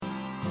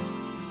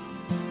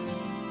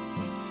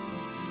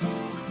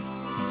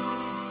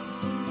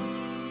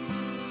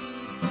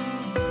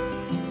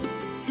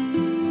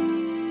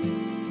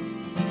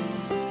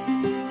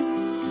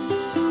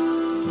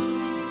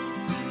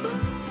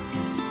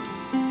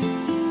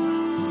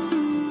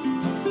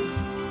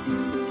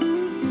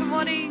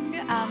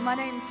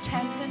name's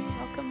Tamsin.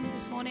 Welcome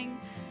this morning.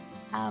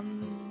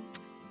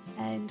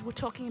 And we're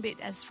talking a bit,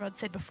 as Rod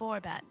said before,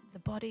 about the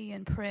body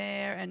and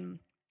prayer and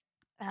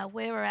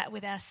where we're at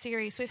with our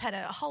series. We've had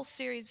a whole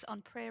series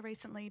on prayer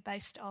recently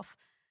based off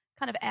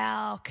kind of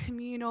our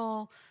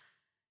communal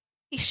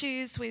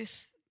issues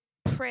with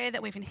prayer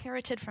that we've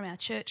inherited from our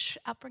church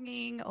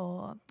upbringing,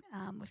 or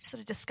we've sort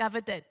of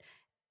discovered that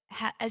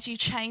as you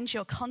change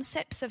your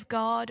concepts of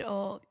God,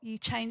 or you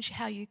change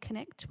how you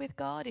connect with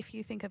God, if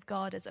you think of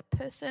God as a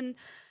person,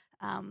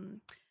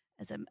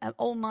 as an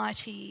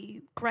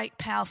almighty, great,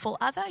 powerful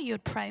other,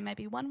 you'd pray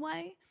maybe one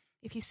way.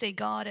 If you see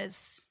God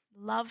as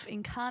love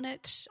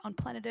incarnate on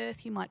planet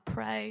Earth, you might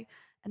pray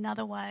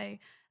another way.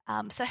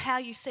 So how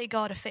you see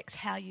God affects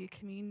how you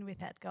commune with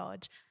that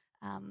God.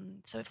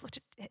 So we've looked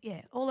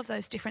at all of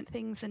those different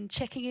things and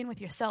checking in with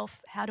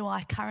yourself. How do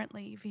I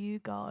currently view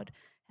God?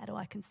 How do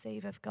I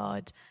conceive of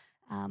God?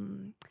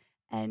 And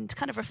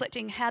kind of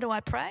reflecting, how do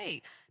I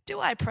pray? Do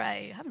I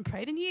pray? I haven't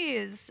prayed in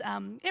years.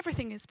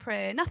 Everything is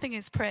prayer. Nothing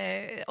is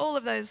prayer. All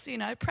of those,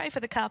 pray for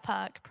the car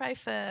park, pray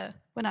for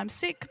when I'm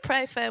sick,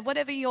 pray for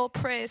whatever your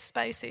prayer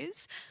space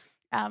is.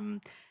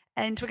 And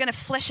we're going to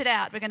flesh it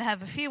out. We're going to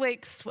have a few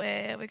weeks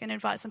where we're going to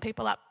invite some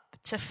people up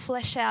to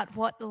flesh out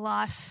what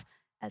life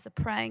as a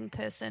praying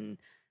person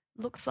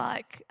looks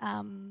like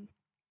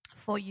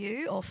for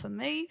you or for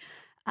me,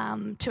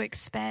 to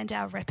expand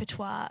our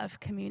repertoire of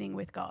communing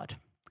with God,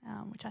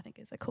 which I think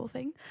is a cool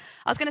thing.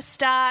 I was going to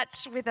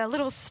start with a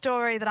little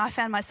story that I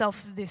found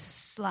myself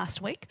this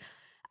last week.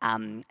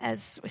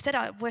 As we said,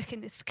 I work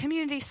in this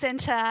community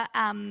centre,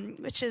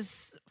 which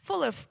is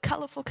full of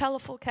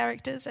colourful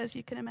characters, as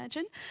you can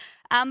imagine.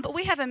 But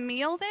we have a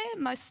meal there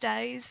most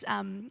days.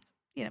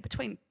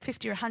 Between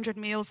 50 or 100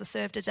 meals are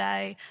served a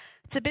day.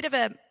 It's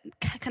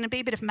can be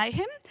a bit of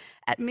mayhem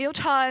at meal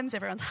times.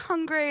 Everyone's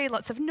hungry,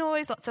 lots of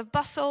noise, lots of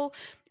bustle.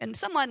 And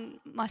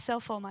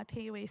myself or my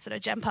PE, we sort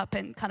of jump up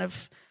and kind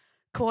of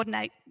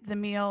coordinate the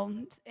meal,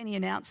 any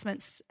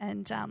announcements,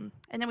 and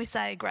then we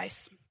say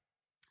grace.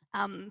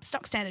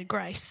 Stock standard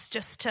grace,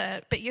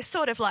 but you're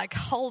sort of like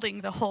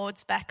holding the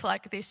hordes back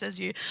like this as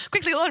you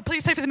quickly, Lord,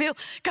 please pay for the meal,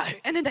 go.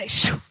 And then they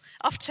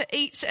off to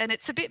eat, and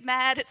it's a bit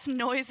mad, it's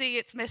noisy,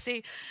 it's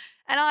messy.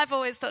 And I've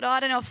always thought, I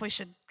don't know if we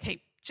should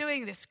keep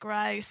doing this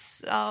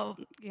grace. So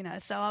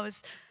I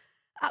was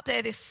up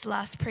there this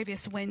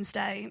previous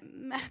Wednesday.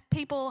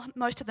 People,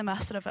 most of them are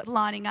sort of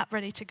lining up,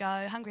 ready to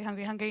go, hungry.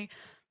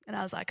 And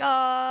I was like,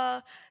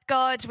 oh,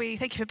 God, we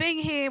thank you for being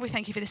here. We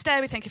thank you for this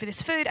day. We thank you for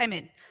this food.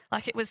 Amen.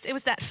 Like it was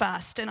that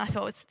fast. And I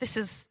thought,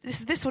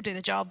 this will do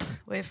the job.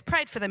 We've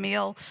prayed for the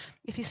meal.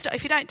 If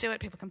you don't do it,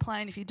 people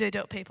complain. If you do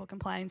it, people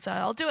complain. So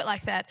I'll do it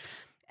like that.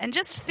 And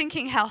just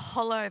thinking how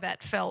hollow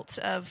that felt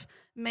of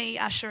me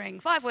ushering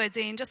 5 words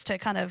in just to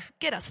kind of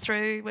get us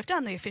through. We've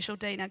done the official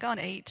D, now go and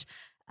eat.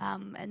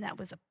 And that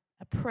was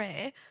a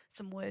prayer,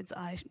 some words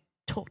I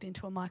talked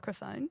into a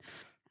microphone,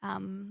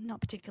 not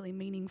particularly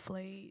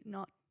meaningfully,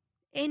 not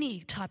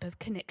any type of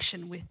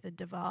connection with the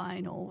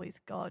divine or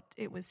with God.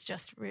 It was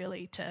just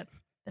really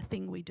the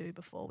thing we do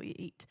before we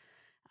eat.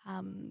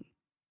 And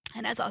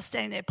as I was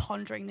standing there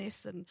pondering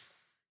this and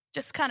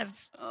just kind of,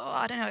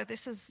 I don't know,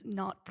 this is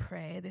not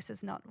prayer. This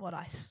is not what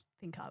I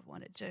think I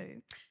want to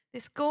do.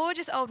 This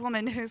gorgeous old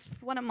woman who's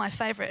one of my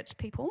favourite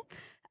people,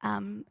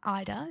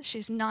 Ida,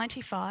 she's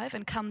 95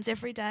 and comes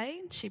every day.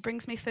 She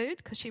brings me food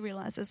because she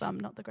realises I'm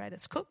not the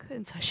greatest cook,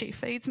 and so she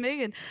feeds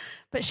me.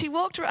 But she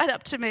walked right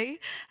up to me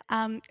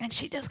and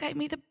she just gave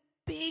me the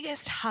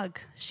biggest hug.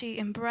 She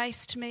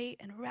embraced me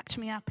and wrapped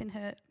me up in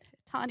her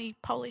tiny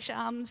Polish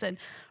arms and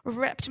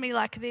wrapped me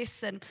like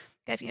this and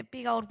gave me a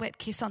big old wet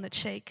kiss on the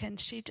cheek. And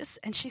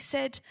she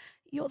said,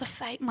 "You're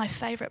my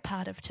favourite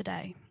part of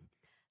today."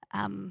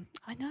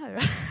 I know.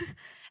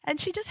 And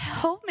she just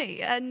held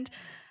me. And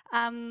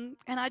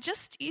I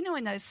just,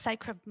 in those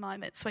sacred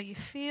moments where you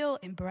feel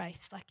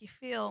embraced, like you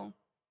feel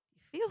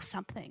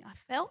something. I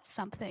felt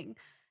something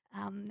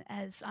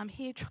as I'm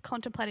here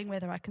contemplating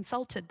whether I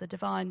consulted the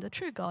divine, the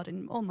true God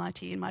and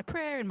Almighty in my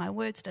prayer, in my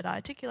words that I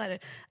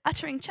articulated,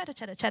 uttering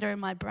chatter in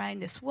my brain.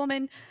 This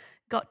woman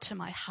got to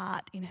my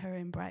heart in her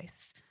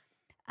embrace.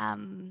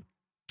 And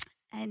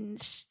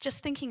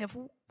just thinking of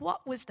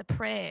what was the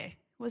prayer?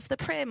 Was the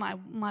prayer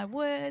my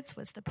words?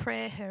 Was the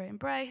prayer her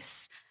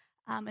embrace?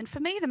 And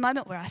for me, the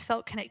moment where I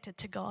felt connected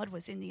to God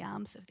was in the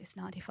arms of this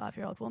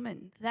 95-year-old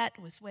woman. That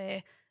was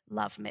where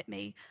love met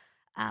me.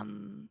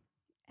 And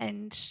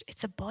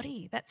it's a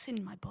body. That's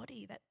in my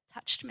body. That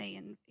touched me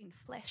in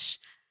flesh.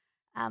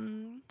 I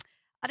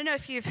don't know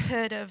if you've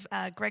heard of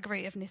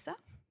Gregory of Nyssa.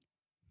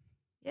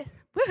 Yeah.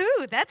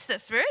 Woohoo, that's the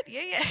spirit.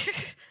 Yeah.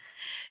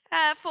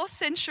 4th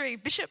century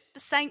bishop,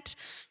 saint.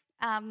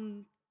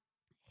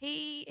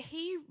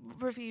 He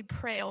reviewed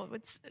prayer, or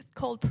it's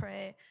called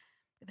prayer,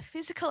 the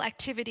physical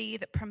activity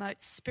that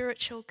promotes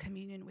spiritual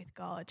communion with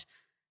God.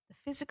 The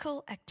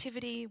physical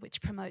activity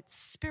which promotes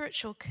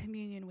spiritual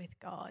communion with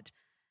God.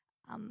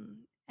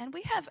 And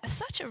we have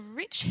such a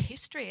rich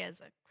history as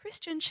a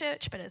Christian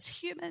church, but as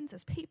humans,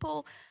 as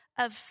people,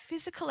 of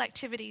physical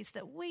activities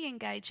that we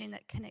engage in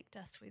that connect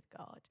us with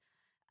God.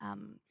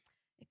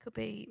 It could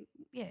be,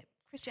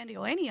 Christianity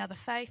or any other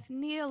faith,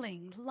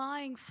 kneeling,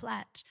 lying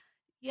flat,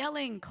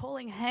 yelling,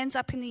 calling, hands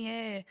up in the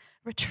air,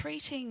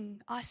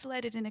 retreating,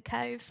 isolated in a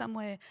cave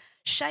somewhere,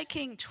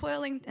 shaking,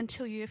 twirling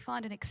until you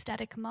find an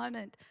ecstatic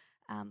moment.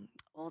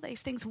 All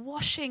these things,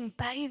 washing,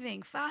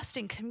 bathing,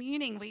 fasting,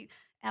 communing.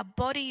 Our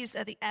bodies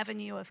are the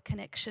avenue of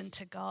connection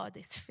to God.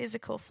 This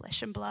physical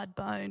flesh and blood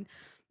bone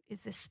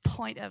is this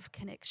point of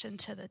connection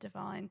to the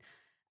divine.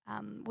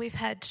 We've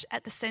had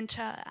at the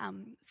centre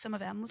some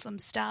of our Muslim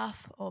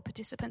staff or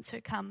participants who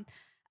come.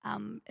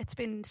 It's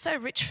been so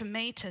rich for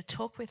me to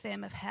talk with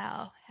them of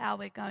how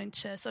we're going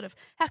to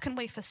how can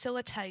we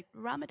facilitate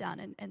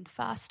Ramadan and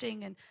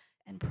fasting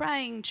and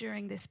praying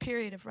during this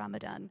period of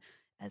Ramadan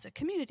as a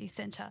community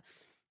centre.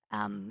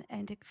 And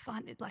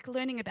find it like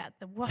learning about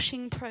the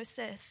washing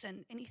process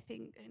and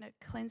anything,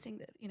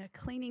 cleansing,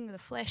 cleaning the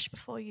flesh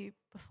before you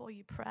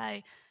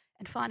pray,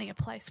 and finding a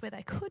place where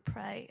they could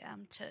pray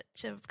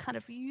to kind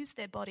of use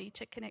their body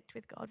to connect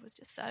with God was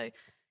just so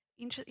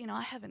interesting.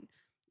 I haven't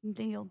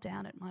kneeled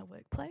down at my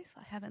workplace.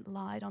 I haven't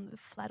lied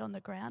flat on the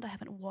ground. I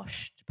haven't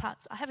washed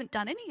parts. I haven't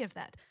done any of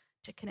that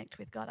to connect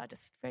with God. I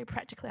just very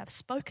practically, I've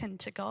spoken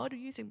to God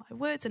using my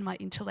words and my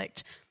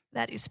intellect.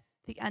 That is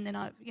but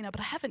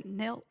I haven't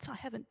knelt. I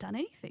haven't done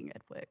anything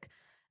at work.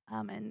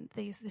 And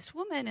this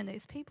woman and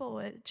these people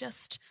were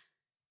just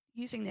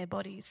using their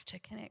bodies to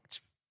connect.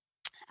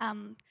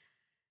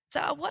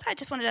 So what I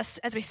just wanted us,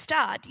 as we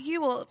start,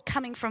 you all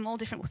coming from all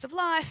different walks of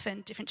life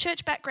and different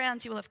church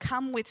backgrounds, you will have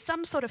come with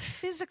some sort of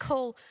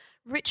physical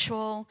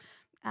ritual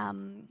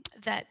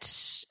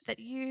that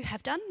you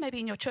have done, maybe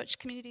in your church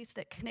communities,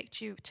 that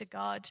connect you to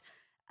God.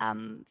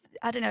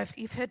 I don't know if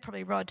you've heard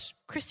probably Rod.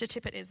 Krista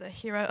Tippett is a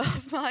hero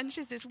of mine.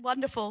 She's this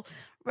wonderful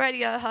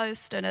radio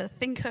host and a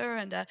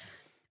thinker,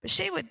 but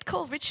she would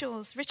call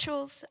rituals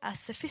a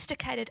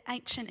sophisticated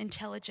ancient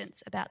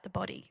intelligence about the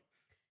body.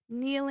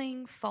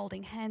 Kneeling,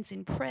 folding hands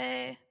in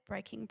prayer,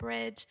 breaking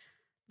bread,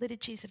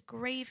 liturgies of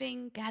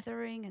grieving,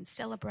 gathering and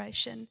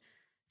celebration.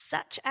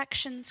 Such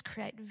actions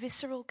create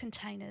visceral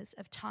containers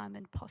of time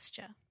and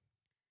posture.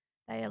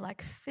 They are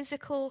like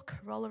physical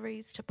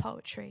corollaries to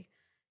poetry,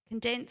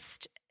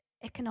 condensed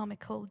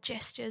economical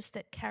gestures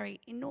that carry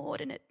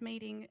inordinate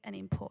meaning and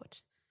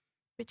import.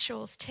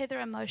 Rituals tether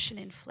emotion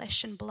in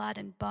flesh and blood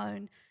and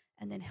bone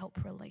and then help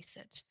release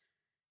it.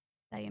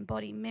 They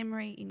embody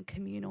memory in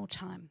communal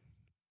time.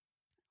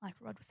 Like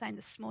Rod was saying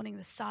this morning,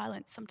 the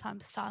silence,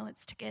 sometimes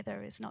silence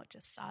together is not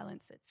just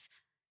silence, it's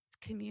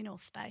communal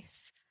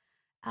space.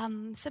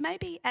 So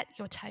maybe at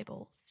your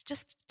tables,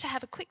 just to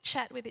have a quick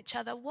chat with each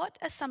other, what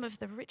are some of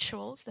the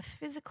rituals, the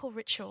physical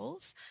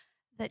rituals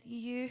that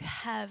you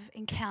have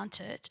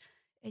encountered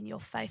in your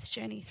faith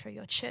journey through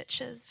your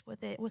churches?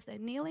 Was there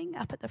kneeling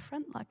up at the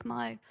front, like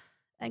my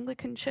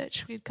Anglican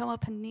church? We'd come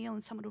up and kneel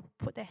and someone would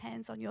put their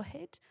hands on your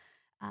head.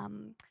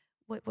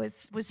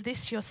 Was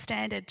this your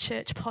standard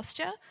church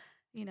posture?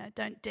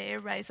 Don't dare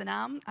raise an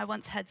arm. I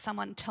once had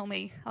someone tell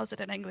me, I was at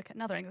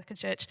another Anglican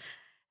church,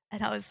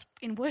 and I was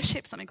in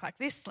worship, something like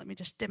this. Let me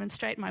just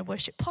demonstrate my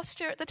worship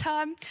posture at the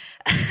time.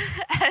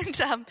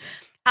 And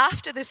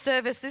after the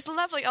service, this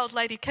lovely old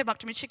lady came up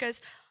to me. She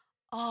goes,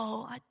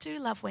 "Oh, I do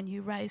love when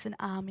you raise an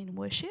arm in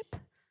worship."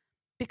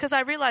 Because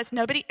I realised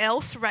nobody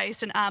else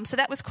raised an arm, so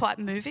that was quite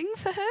moving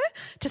for her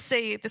to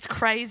see this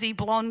crazy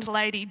blonde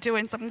lady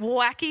doing some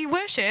wacky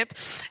worship,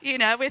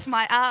 with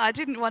my arm. I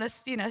didn't want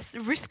to,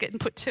 risk it and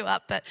put two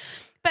up, but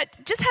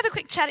just have a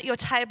quick chat at your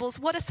tables.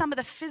 What are some of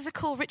the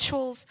physical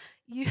rituals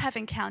you have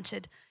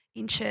encountered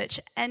in church,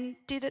 and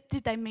did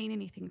they mean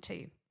anything to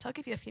you? So I'll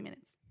give you a few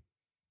minutes.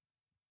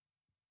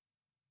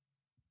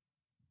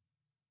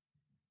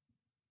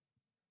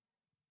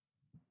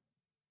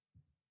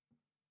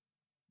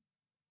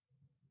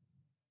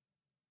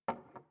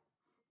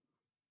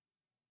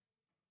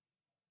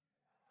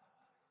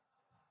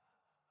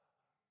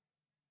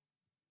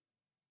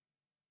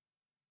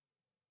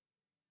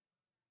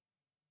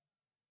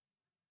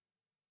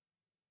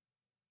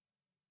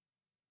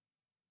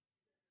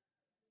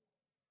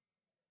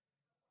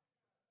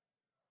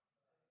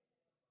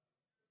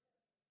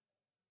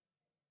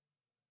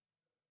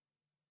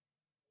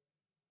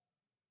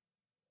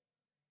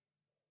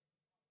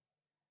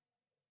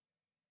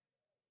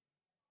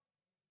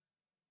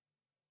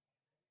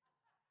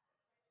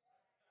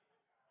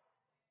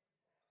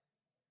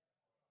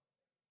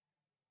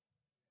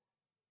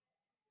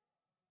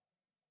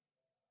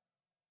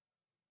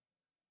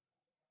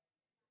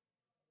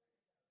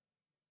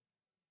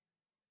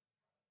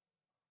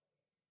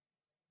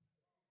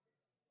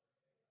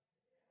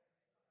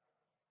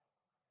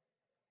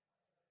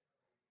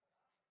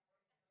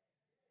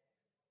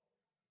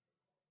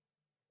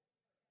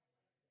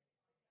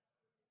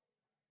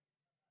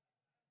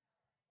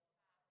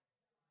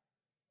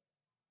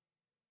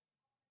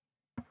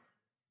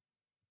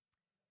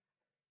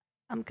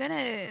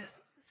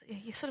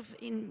 You're sort of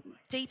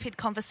deep in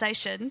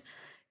conversation.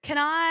 Can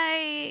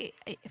I,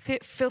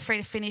 feel free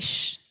to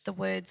finish the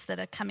words that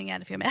are coming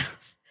out of your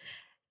mouth.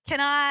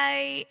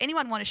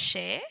 Anyone want to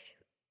share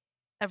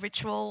a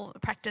ritual, a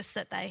practice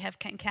that they have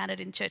encountered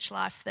in church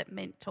life that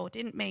meant or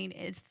didn't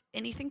mean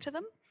anything to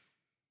them?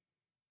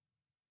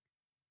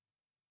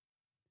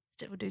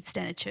 We'll do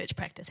standard church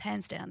practice.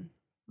 Hands down,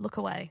 look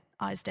away,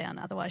 eyes down.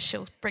 Otherwise,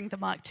 she'll bring the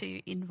mic to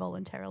you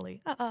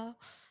involuntarily.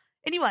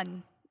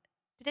 Anyone?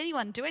 Did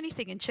anyone do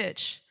anything in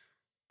church?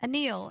 A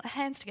kneel,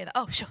 hands together.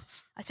 Oh, sure.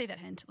 I see that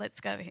hand. Let's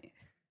go here.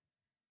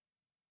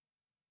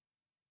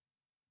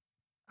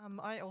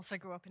 I also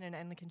grew up in an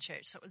Anglican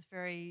church, so it was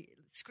very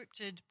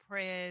scripted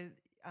prayer,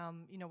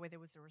 where there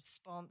was a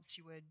response.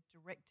 You were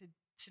directed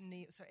to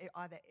kneel, so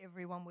either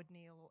everyone would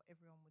kneel or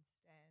everyone would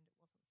stand.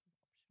 It wasn't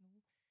optional.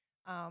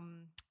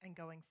 And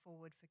going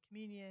forward for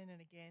communion,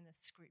 and again, a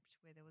script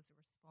where there was a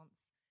response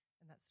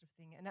and that sort of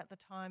thing. And at the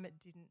time, it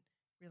didn't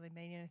really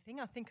mean anything.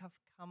 I think I've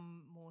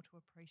come more to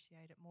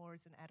appreciate it more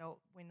as an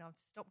adult. When I've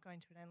stopped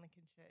going to an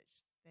Anglican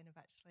church, then I've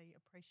actually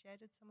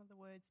appreciated some of the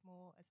words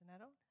more as an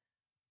adult.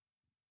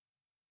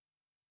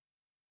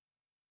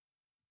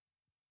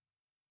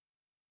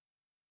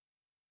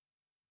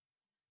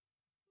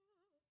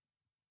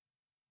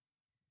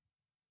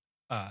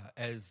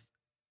 As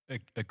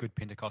a good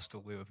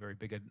Pentecostal, we were very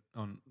big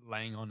on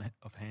laying on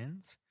of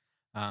hands.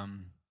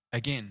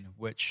 Again,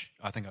 which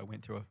I think I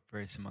went through a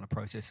very similar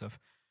process of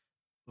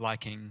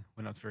liking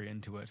when I was very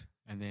into it,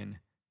 and then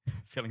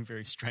feeling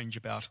very strange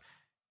about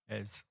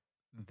as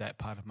that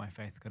part of my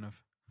faith kind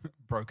of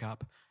broke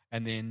up.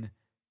 And then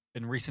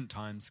in recent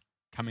times,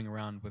 coming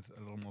around with a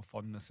little more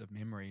fondness of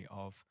memory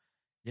of,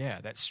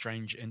 that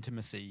strange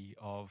intimacy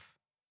of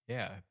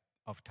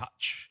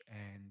touch,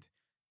 and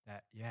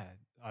that,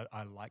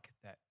 I like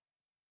that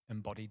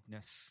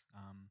embodiedness.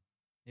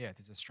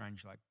 There's a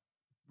strange, like,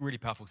 really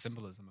powerful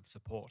symbolism of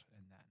support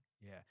in that.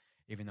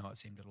 Even though it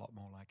seemed a lot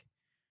more like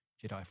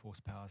Jedi Force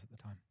powers at the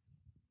time.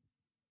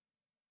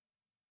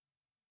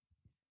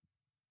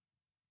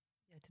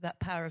 Yeah, to that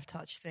power of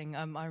touch thing,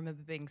 I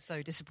remember being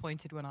so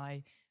disappointed when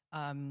I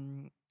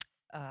got,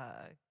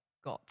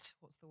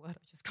 what's the word?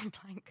 I've just gone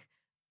blank.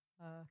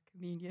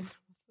 Communion.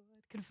 What's the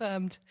word?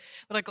 Confirmed.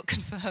 When I got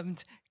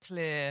confirmed,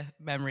 clear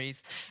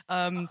memories.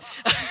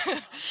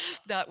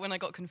 That when I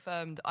got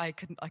confirmed, I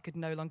could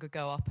no longer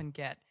go up and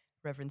get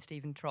Reverend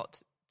Stephen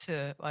Trott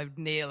I would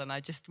kneel, and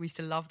we used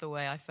to love the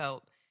way I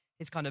felt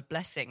his kind of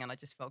blessing, and I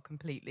just felt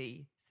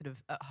completely sort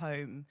of at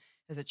home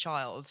as a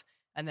child.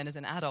 And then as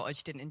an adult, I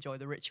just didn't enjoy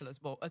the ritual as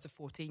a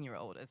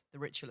 14-year-old, as the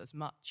ritual as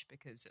much,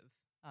 because of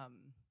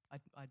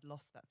I'd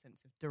lost that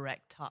sense of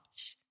direct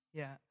touch.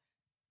 Yeah.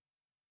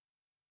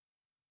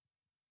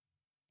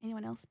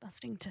 Anyone else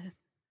busting to?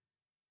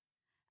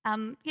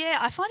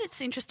 I find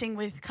it's interesting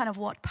with kind of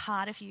what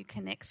part of you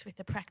connects with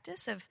the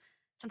practice of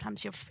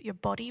sometimes your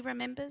body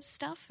remembers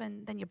stuff,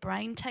 and then your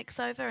brain takes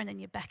over, and then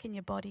you're back in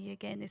your body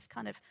again. This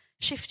kind of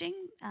shifting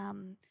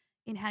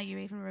in how you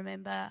even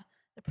remember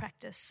the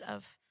practice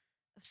of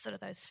sort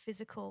of those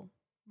physical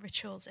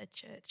rituals at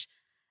church.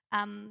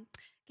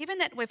 Given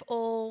that we've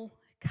all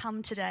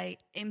come today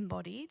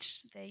embodied,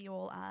 there you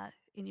all are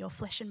in your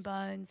flesh and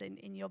bones,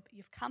 and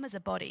you've come as a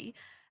body.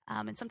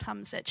 And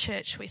sometimes at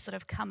church we sort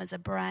of come as a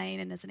brain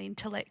and as an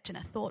intellect and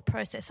a thought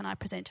process, and I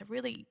present a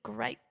really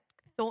great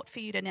thought for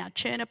you to now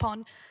churn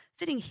upon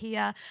sitting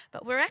here.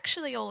 But we're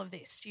actually all of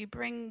this. You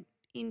bring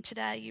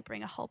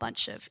a whole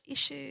bunch of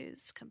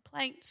issues,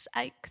 complaints,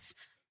 aches.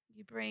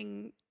 You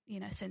bring,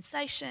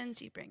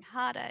 sensations. You bring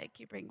heartache.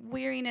 You bring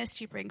weariness.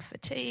 You bring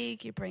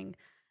fatigue. You bring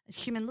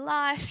human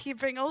life. You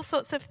bring all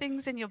sorts of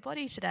things in your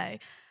body today.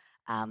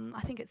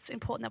 I think it's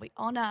important that we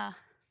honour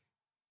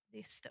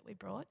this that we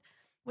brought.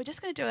 We're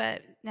just going to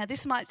do now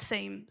this might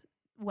seem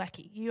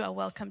wacky. You are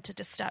welcome to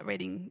just start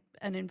reading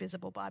an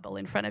invisible Bible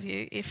in front of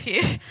you if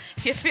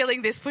you're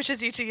feeling this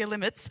pushes you to your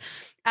limits.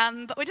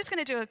 But we're just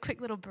going to do a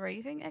quick little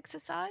breathing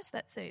exercise.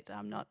 That's it.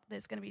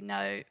 There's going to be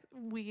no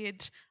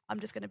weird, I'm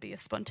just going to be a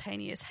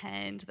spontaneous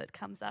hand that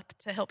comes up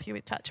to help you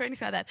with touch or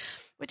anything like that.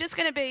 We're just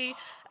going to be,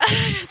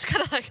 it's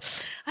kind of like,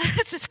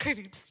 it's just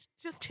creepy,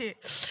 just here.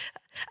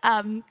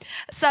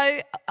 So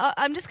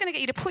I'm just going to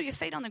get you to put your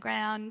feet on the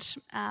ground.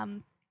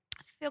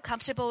 Feel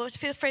comfortable.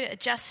 Feel free to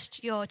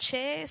adjust your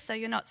chair so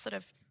you're not sort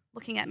of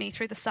looking at me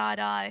through the side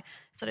eye,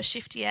 sort of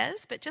shifty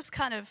as, but just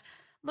kind of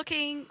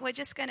looking. We're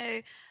just going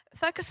to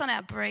focus on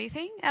our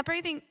breathing. Our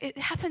breathing, it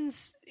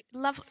happens,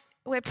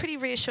 we're pretty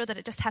reassured that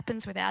it just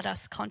happens without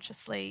us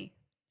consciously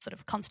sort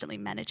of constantly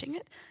managing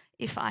it.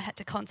 If I had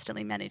to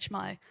constantly manage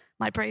my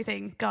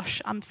breathing,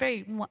 gosh, I'm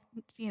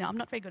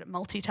not very good at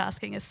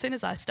multitasking. As soon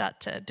as I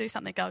start to do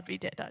something, I would be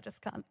dead. I just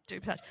can't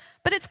do much.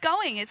 But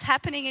it's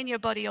happening in your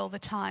body all the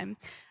time.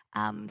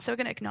 So we're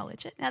going to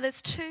acknowledge it. Now,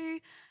 there's two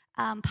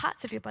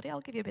parts of your body.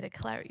 I'll give you a bit of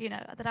clarity,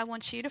 that I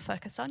want you to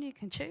focus on. You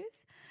can choose.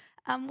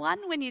 One,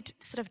 when you're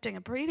sort of doing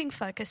a breathing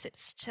focus,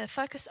 it's to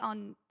focus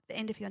on the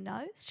end of your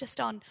nose, just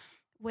on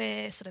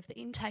where sort of the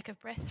intake of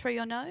breath through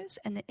your nose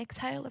and the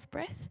exhale of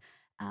breath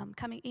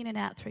coming in and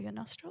out through your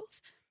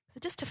nostrils.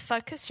 So just to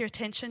focus your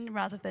attention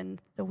rather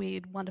than the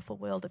weird, wonderful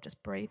world of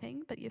just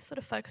breathing, but you've sort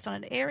of focused on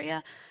an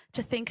area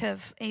to think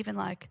of, even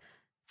like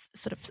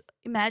sort of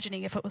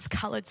imagining if it was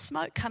coloured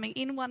smoke coming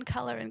in one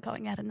colour and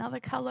going out another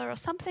colour, or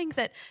something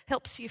that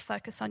helps you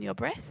focus on your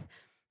breath.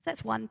 So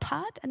that's one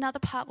part. Another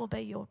part will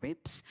be your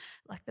ribs,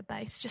 like the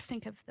base. Just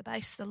think of the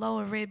base, the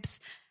lower ribs,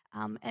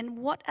 and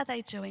what are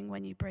they doing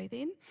when you breathe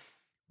in?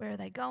 Where are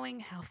they going?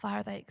 How far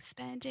are they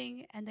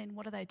expanding? And then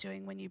what are they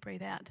doing when you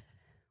breathe out?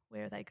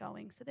 Where are they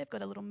going? So they've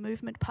got a little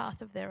movement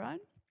path of their own.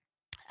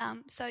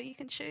 So you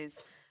can choose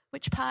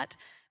which part.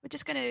 We're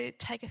just going to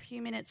take a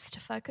few minutes to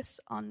focus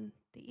on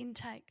the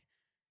intake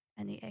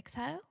and the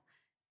exhale,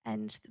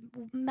 and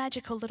the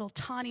magical little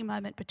tiny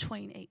moment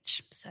between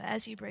each. So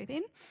as you breathe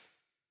in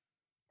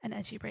and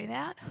as you breathe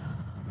out,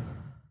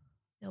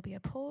 there'll be a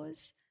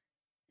pause,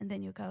 and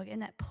then you'll go again.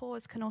 That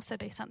pause can also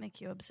be something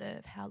you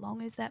observe. How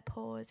long is that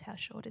pause? How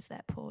short is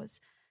that pause?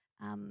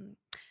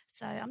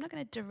 So I'm not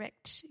going to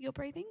direct your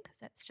breathing because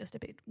that's just a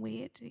bit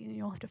weird.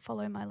 You'll have to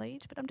follow my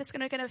lead. But I'm just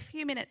going to get a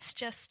few minutes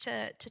just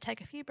to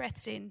take a few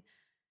breaths in,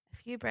 a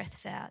few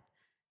breaths out,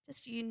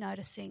 just you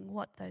noticing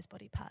what those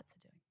body parts are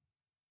doing.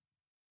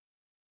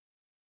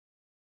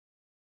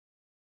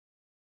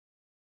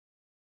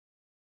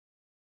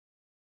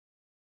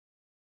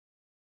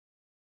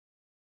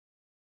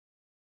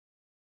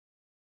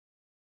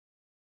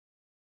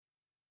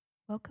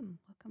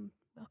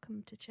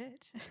 Welcome to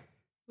church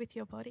with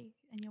your body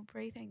and your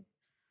breathing.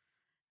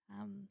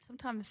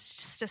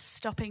 Sometimes just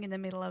stopping in the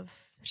middle of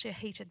a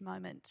heated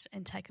moment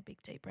and take a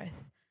big deep breath,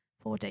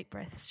 4 deep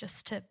breaths,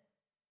 just to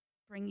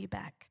bring you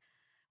back.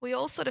 We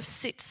all sort of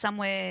sit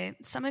somewhere.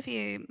 Some of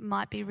you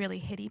might be really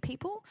heady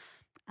people,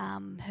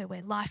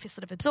 where life is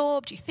sort of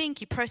absorbed. You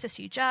think, you process,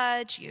 you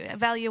judge, you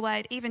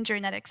evaluate. Even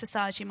during that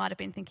exercise, you might have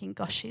been thinking,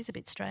 gosh, she's a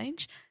bit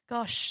strange.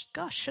 Gosh,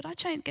 should I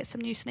get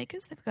some new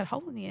sneakers? They've got a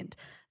hole in the end.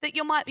 That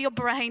your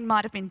brain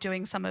might have been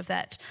doing some of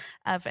that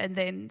and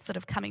then sort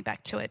of coming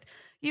back to it.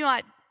 You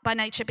might, by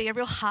nature, be a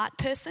real heart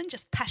person,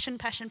 just passion,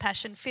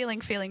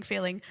 feeling.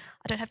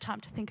 I don't have time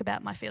to think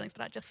about my feelings,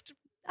 but I just,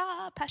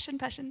 passion.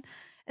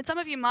 And some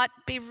of you might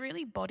be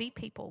really body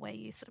people, where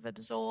you sort of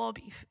absorb,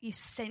 you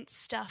sense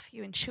stuff,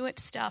 you intuit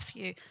stuff,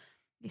 you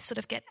sort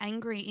of get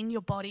angry in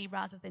your body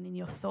rather than in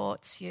your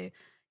thoughts, you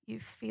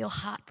feel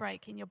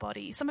heartbreak in your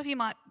body. Some of you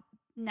might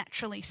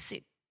naturally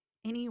sit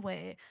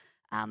anywhere.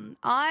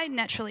 I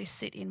naturally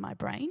sit in my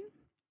brain,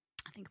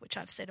 I think, which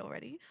I've said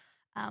already.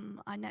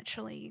 I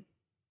naturally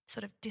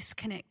sort of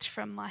disconnect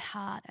from my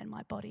heart and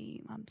my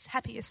body. I'm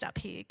happiest up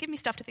here. Give me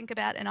stuff to think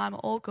about and I'm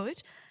all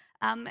good.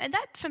 And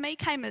that for me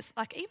came as,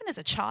 even as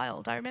a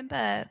child. I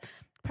remember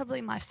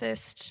probably my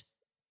first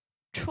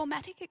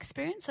traumatic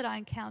experience that I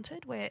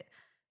encountered, where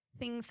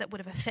things that would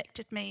have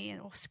affected me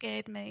or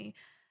scared me.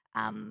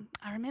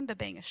 I remember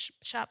being a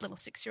sharp little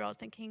 6-year-old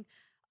thinking,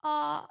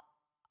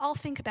 I'll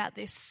think about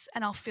this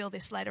and I'll feel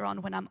this later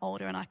on when I'm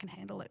older and I can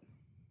handle it.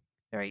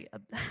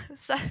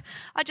 So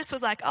I just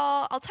was like,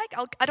 I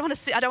don't want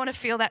to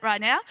feel that right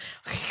now.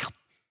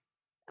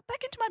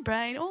 Back into my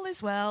brain, all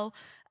is well.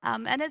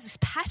 And there's this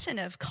pattern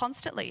of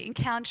constantly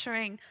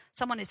encountering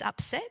someone is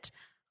upset,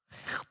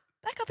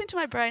 back up into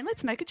my brain,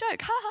 let's make a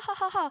joke,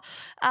 ha.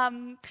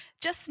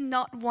 Just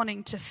not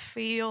wanting to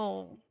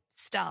feel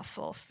stuff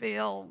or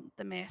feel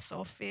the mess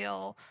or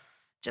feel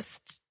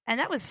and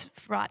that was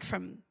right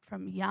from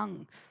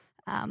young,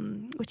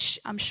 which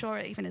I'm sure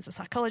even as a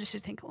psychologist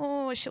you'd think,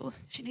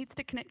 she needs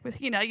to connect with,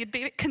 you'd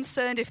be a bit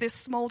concerned if this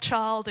small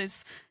child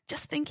is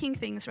just thinking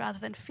things rather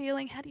than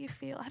feeling. How do you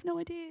feel? I have no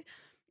idea.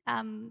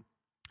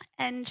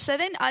 And so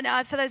then,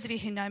 for those of you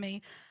who know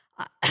me,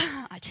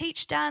 I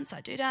teach dance, I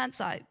do dance,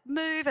 I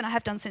move, and I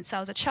have done since I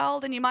was a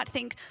child. And you might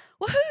think,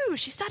 woohoo,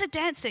 she started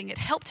dancing. It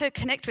helped her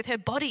connect with her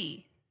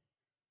body.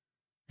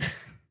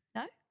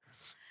 No, it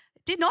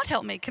did not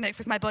help me connect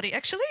with my body,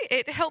 actually.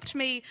 It helped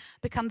me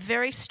become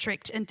very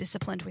strict and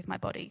disciplined with my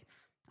body.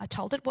 I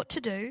told it what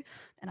to do,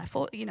 and I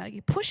thought,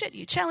 you push it,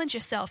 you challenge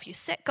yourself, you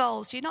set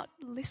goals. You're not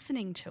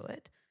listening to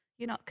it.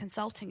 You're not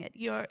consulting it.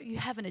 You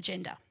have an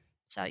agenda.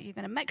 So you're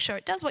going to make sure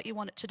it does what you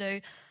want it to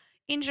do.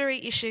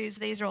 Injury issues,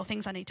 these are all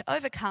things I need to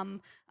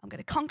overcome. I'm going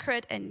to conquer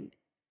it, and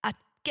I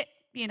get,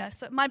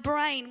 so my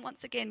brain,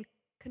 once again,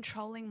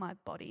 controlling my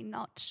body,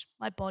 not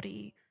my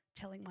body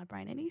telling my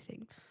brain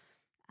anything,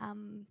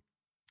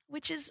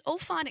 which is all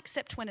fine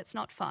except when it's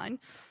not fine.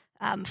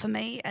 For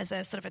me, as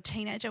a sort of a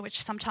teenager,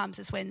 which sometimes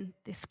is when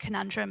this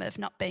conundrum of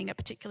not being a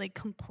particularly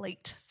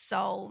complete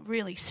soul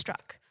really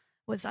struck,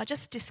 was I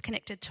just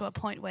disconnected to a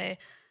point where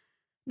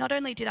not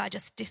only did I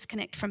just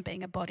disconnect from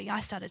being a body,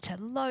 I started to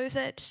loathe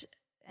it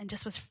and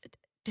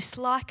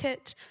dislike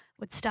it,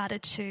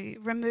 started to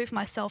remove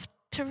myself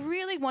to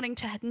really wanting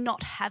to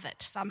not have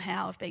it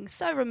somehow, of being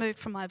so removed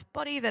from my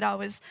body that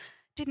I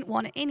didn't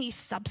want any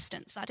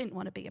substance. I didn't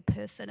want to be a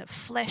person of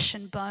flesh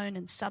and bone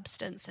and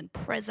substance and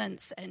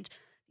presence and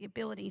the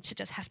ability to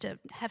just have to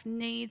have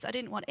needs. I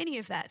didn't want any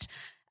of that,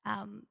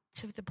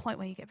 to the point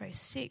where you get very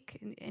sick.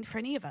 And for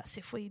any of us,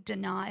 if we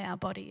deny our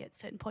body at a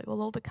certain point,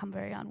 we'll all become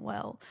very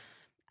unwell.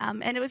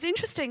 And it was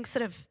interesting,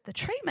 sort of the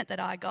treatment that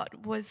I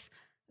got was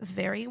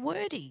very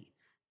wordy.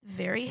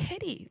 very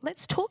heady.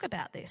 Let's talk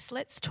about this.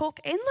 Let's talk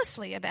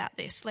endlessly about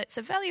this. Let's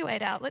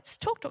evaluate let's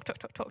talk,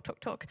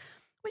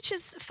 which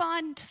is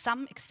fine to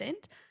some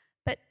extent.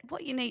 But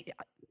what you need,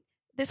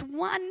 there's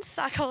one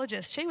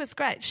psychologist, she was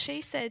great.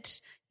 She said,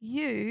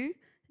 you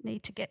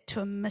need to get to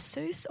a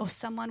masseuse or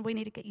someone, we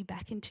need to get you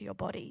back into your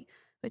body,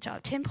 which I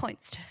have 10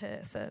 points to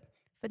her for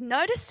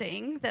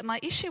noticing that my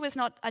issue was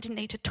not, I didn't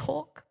need to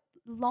talk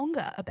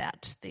longer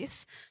about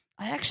this.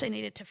 I actually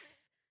needed to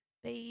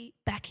be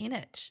back in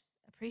it,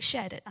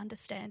 appreciate it,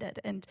 understand it.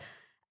 And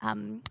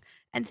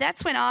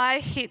that's when I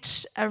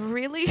hit a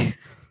really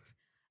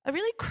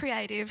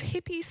creative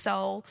hippie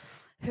soul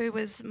who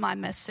was my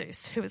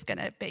masseuse, who was going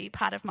to be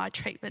part of my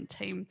treatment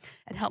team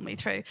and help me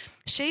through.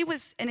 She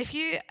was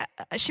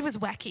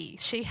wacky.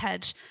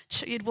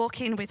 You'd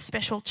walk in with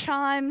special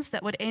chimes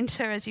that would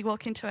enter as you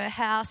walk into her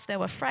house. There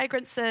were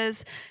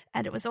fragrances,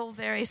 and it was all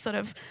very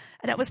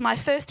and it was my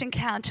first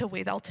encounter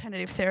with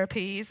alternative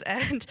therapies.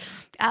 And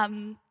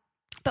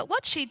but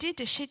what she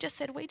did is she just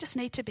said, we just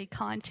need to be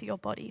kind to your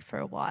body for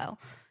a while.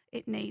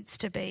 We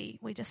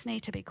just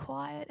need to be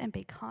quiet and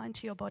be kind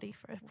to your body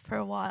for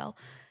a while.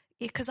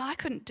 Because I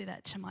couldn't do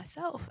that to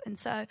myself. And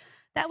so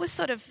that was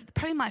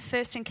probably my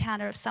first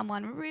encounter of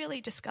someone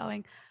really just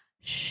going,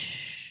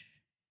 shh,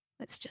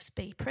 let's just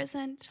be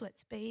present.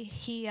 Let's be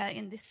here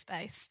in this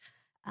space.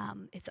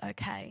 It's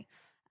okay.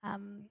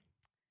 And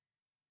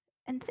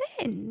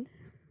then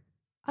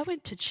I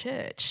went to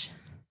church.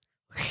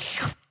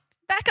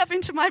 Back up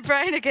into my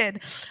brain again.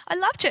 I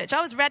love church.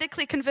 I was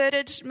radically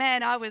converted.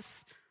 Man, I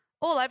was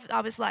all over. I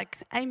was like,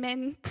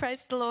 amen,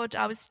 praise the Lord.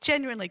 I was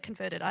genuinely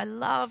converted. I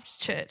loved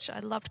church. I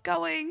loved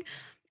going.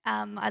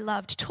 I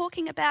loved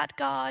talking about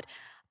God.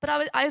 But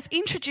I was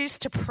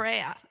introduced to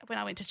prayer when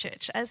I went to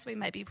church, as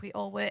we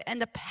all were.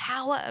 And the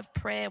power of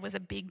prayer was a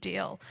big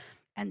deal.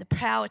 And the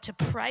power to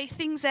pray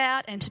things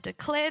out and to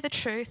declare the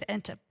truth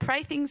and to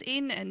pray things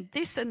in and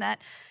this and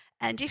that.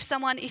 And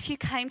if you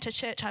came to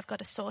church, I've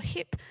got a sore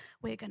hip,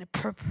 we're going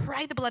to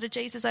pray the blood of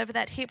Jesus over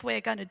that hip.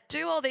 We're going to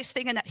do all this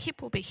thing and that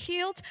hip will be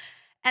healed.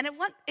 And it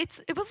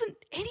wasn't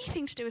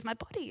anything to do with my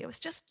body. It was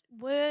just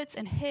words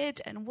and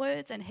head and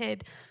words and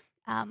head.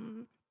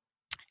 And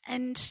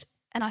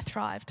I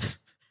thrived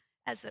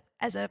as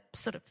a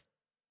sort of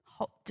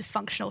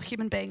dysfunctional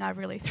human being. I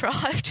really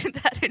thrived in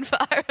that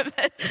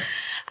environment.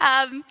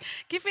 And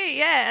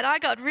I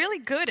got really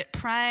good at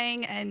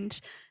praying and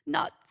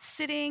not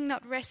sitting,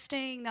 not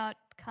resting, not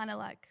kind of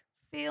like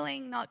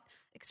feeling, not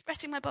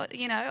expressing my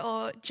body,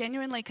 or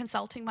genuinely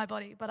consulting my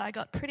body. But I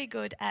got pretty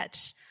good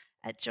at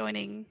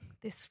joining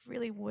this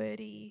really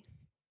wordy,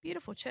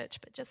 beautiful church,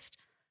 but just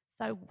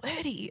so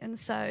wordy and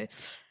so,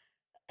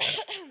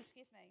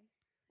 excuse me.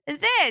 And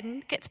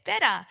then, gets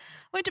better, I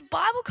went to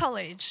Bible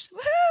college.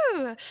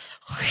 Woohoo!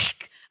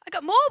 I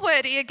got more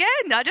wordy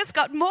again. I just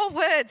got more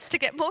words to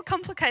get more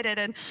complicated.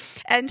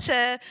 And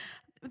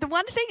the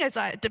one thing is,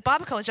 at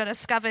Bible college, I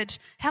discovered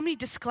how many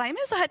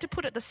disclaimers I had to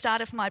put at the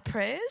start of my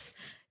prayers.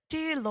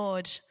 Dear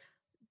Lord,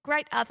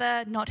 great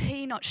other, not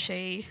he, not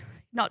she,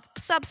 not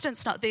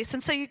substance, not this.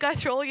 And so you go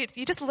through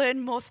you just learn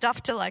more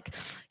stuff to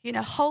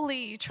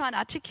holy, you try and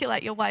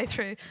articulate your way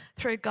through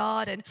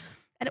God. And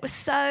it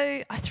was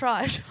I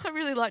thrived. I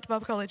really liked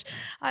Bible college.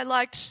 I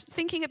liked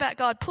thinking about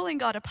God, pulling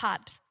God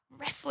apart,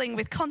 wrestling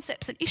with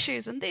concepts and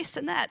issues and this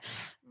and that.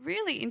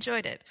 Really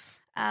enjoyed it.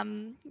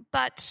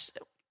 But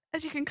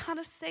as you can kind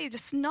of see,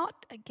 just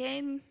not,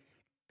 again,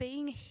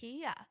 being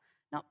here,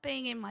 not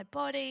being in my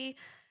body,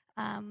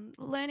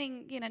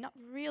 learning, not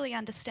really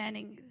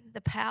understanding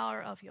the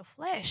power of your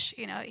flesh,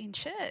 in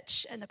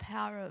church and the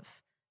power of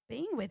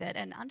being with it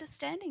and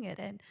understanding it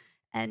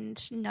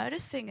and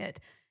noticing it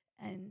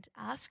and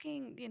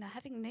asking,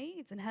 having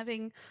needs and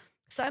having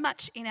so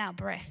much in our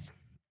breath,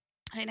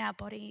 in our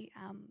body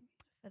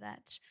for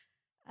that.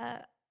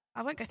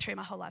 I won't go through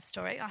my whole life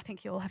story. I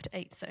think you all have to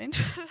eat soon.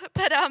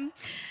 But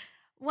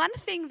one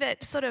thing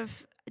that sort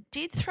of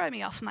did throw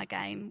me off my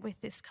game with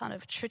this kind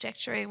of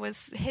trajectory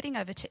was heading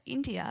over to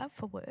India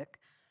for work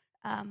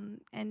and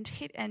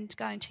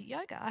going to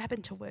yoga. I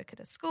happened to work at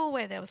a school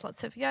where there was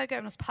lots of yoga,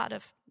 and was part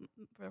of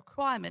the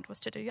requirement was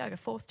to do yoga,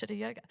 forced to do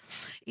yoga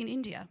in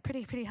India.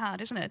 Pretty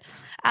hard, isn't it?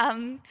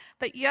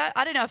 But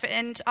I don't know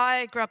and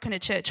I grew up in a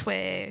church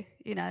where,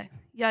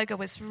 yoga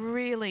was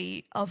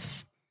really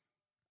of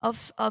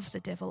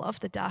the devil, of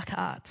the dark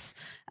arts.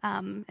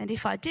 And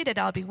if I did it,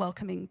 I'd be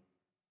welcoming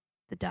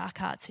the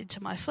dark arts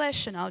into my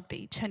flesh, and I would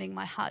be turning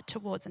my heart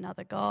towards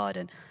another God.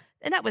 And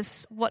that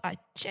was what I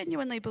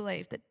genuinely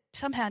believed, that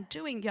somehow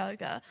doing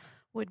yoga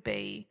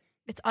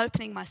it's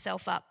opening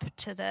myself up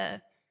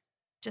to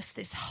just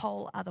this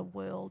whole other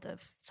world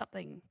of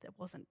something that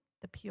wasn't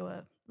the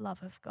pure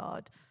love of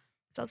God.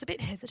 So I was a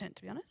bit hesitant,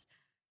 to be honest.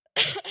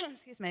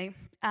 Excuse me.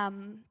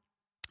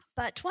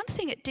 But one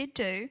thing it did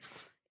do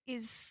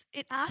is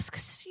it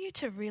asks you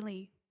to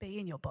really be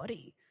in your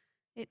body.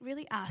 It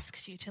really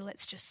asks you to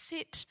let's just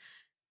sit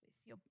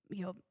with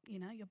your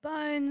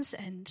bones,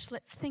 and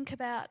let's think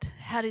about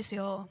how does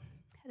your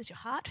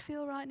heart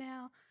feel right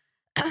now?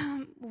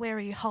 Where are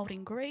you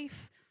holding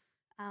grief?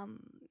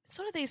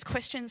 sort of these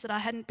questions that I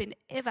hadn't been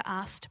ever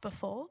asked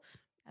before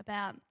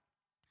about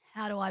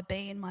how do I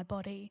be in my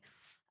body,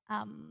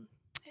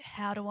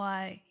 how do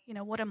I,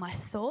 what are my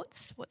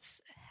thoughts,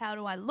 how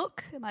do I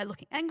look, am I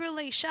looking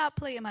angrily,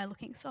 sharply, am I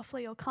looking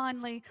softly or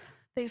kindly,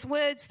 these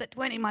words that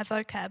weren't in my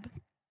vocab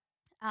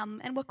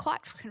and were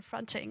quite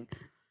confronting.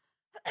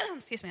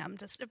 Excuse me, I'm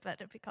just a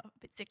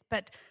bit sick,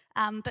 but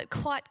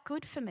quite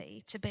good for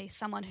me to be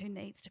someone who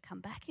needs to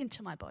come back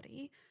into my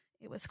body.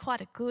 It was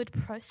quite a good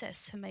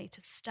process for me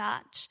to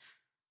start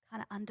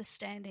kind of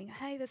understanding,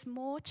 hey, there's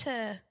more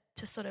to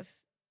sort of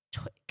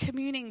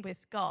communing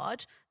with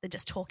God than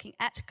just talking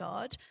at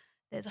God.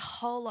 There's a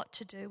whole lot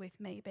to do with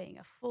me being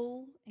a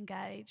full,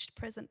 engaged,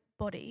 present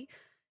body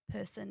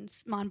person,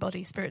 mind,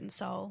 body, spirit and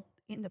soul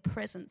in the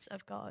presence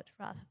of God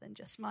rather than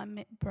just my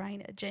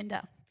brain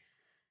agenda.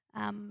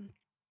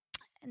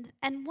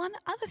 And one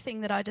other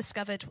thing that I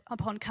discovered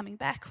upon coming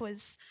back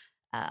was,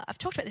 I've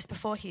talked about this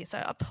before here,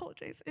 so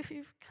apologies if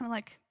you've kind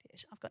of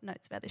I've got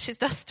notes about this. She's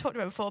just talked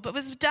about it before, but it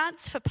was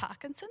Dance for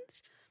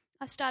Parkinson's.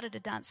 I started a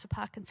Dance for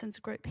Parkinson's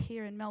group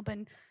here in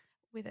Melbourne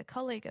with a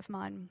colleague of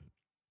mine.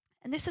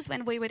 And this is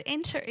when we would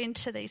enter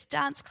into these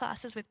dance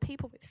classes with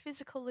people with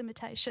physical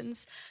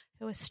limitations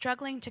who are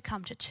struggling to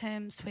come to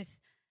terms with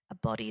a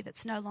body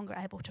that's no longer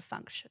able to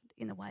function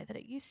in the way that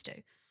it used to,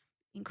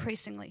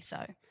 increasingly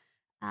so.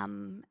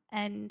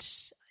 And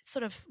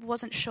sort of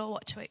wasn't sure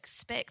what to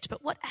expect.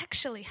 But what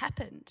actually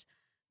happened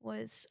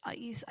was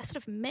I sort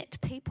of met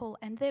people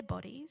and their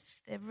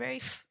bodies. They're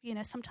very,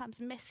 sometimes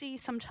messy,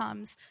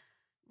 sometimes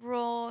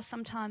raw,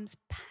 sometimes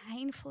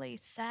painfully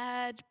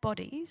sad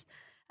bodies.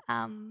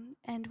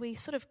 And we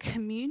sort of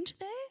communed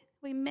there.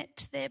 We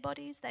met their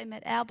bodies, they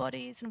met our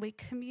bodies, and we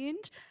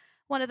communed.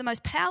 One of the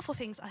most powerful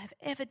things I have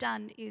ever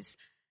done is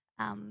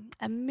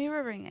a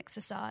mirroring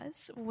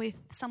exercise with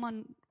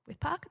someone with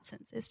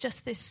Parkinson's. It's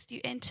just this, you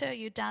enter,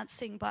 you're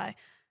dancing by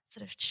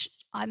sort of,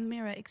 I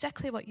mirror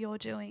exactly what you're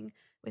doing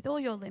with all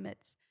your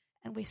limits,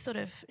 and we sort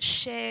of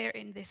share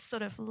in this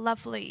sort of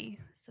lovely,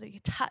 sort of you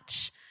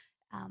touch,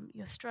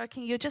 you're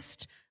stroking, you're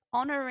just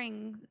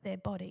honouring their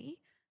body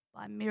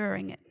by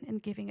mirroring it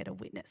and giving it a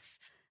witness.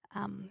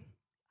 I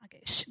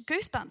get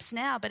goosebumps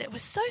now, but it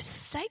was so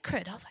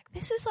sacred. I was like,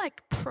 this is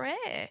like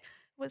prayer,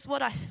 was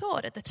what I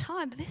thought at the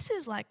time. This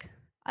is like,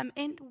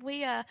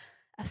 we are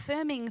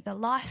affirming the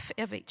life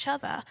of each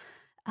other.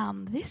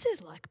 This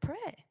is like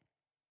prayer.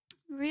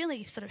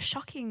 Really sort of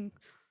shocking,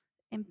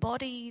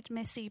 embodied,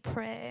 messy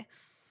prayer.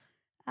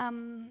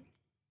 And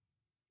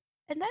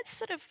that's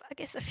sort of, I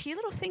guess, a few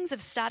little things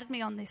have started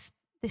me on this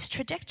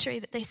trajectory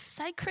that this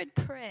sacred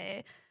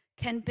prayer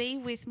can be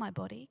with my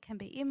body, can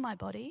be in my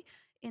body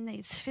in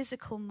these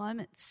physical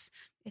moments.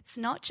 It's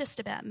not just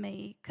about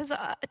me. Because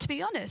to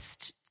be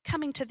honest,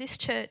 coming to this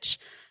church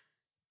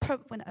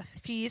a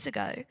few years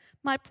ago,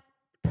 my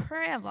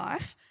prayer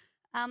life,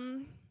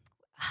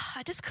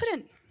 I just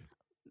couldn't,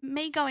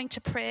 me going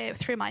to prayer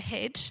through my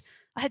head,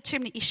 I had too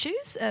many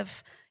issues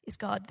of, is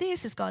God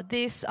this, is God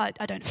this, I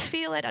don't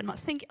feel it, I'm not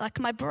thinking, like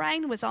my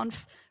brain was on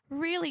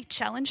really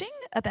challenging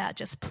about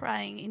just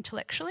praying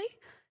intellectually,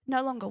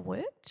 no longer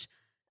worked.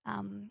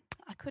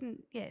 I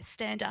couldn't,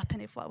 stand up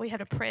and if we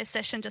had a prayer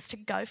session just to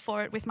go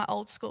for it with my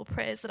old school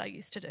prayers that I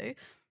used to do,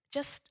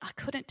 I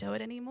couldn't do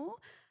it anymore.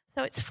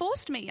 So it's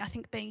forced me, I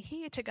think, being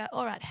here to go,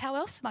 all right, how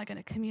else am I going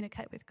to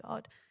communicate with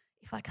God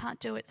if I can't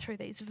do it through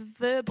these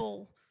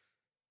verbal,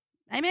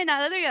 amen,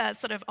 hallelujah,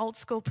 sort of old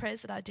school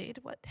prayers that I did?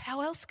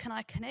 How else can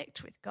I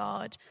connect with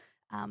God?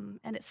 And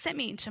it sent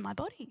me into my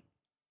body.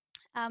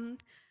 Has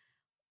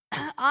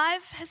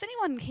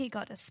anyone here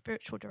got a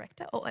spiritual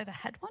director or ever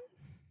had one?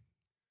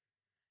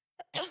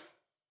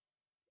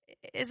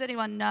 Is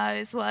anyone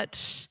knows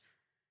what?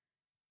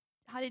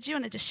 Heidi, do you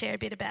want to just share a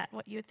bit about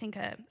what you would think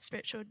a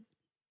spiritual,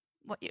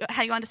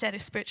 how you understand a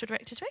spiritual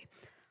director to be?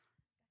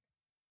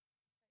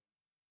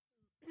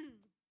 I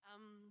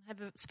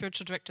have a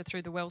spiritual director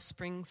through the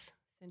Wellsprings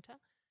Centre,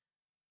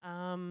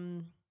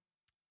 and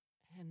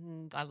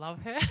I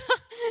love her.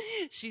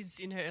 She's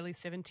in her early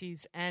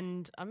 70s,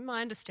 and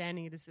my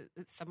understanding is that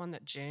it's someone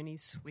that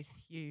journeys with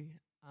you.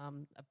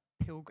 A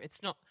pilgrim.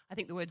 It's not. I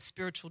think the word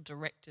spiritual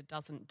director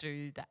doesn't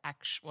do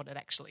what it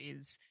actually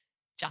is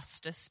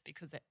justice,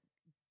 because that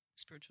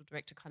spiritual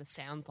director kind of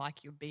sounds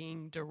like you're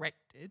being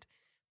directed,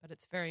 but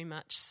it's very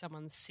much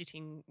someone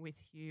sitting with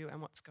you and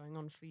what's going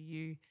on for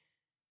you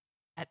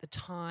at the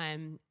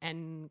time,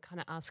 and kind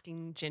of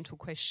asking gentle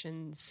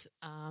questions,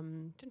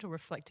 gentle,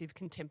 reflective,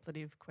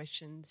 contemplative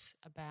questions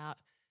about,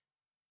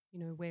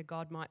 where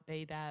God might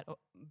be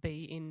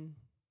in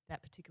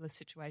that particular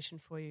situation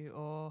for you,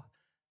 or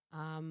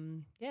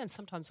and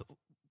sometimes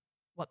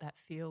what that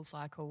feels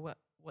like, or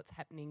what's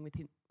happening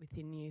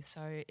within you.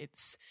 So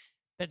it's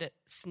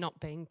not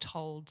being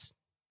told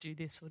do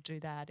this or do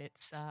that.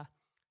 It's a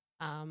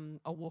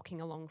walking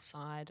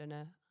alongside and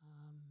a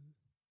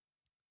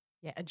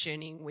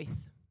journeying with,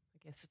 I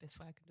guess, the best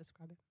way I can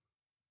describe it.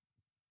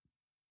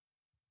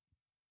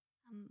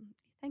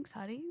 Thanks,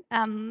 Heidi.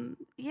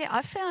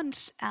 I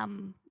found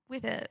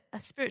with a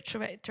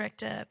spiritual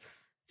director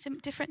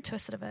different to a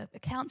sort of a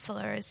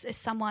counsellor is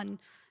someone,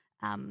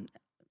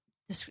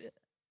 this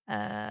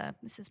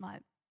is my,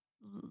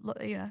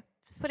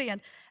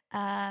 putting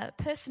a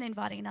person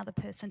inviting another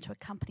person to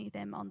accompany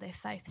them on their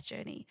faith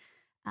journey.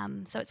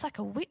 So it's like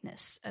a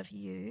witness of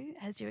you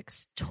as you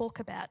talk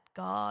about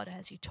God,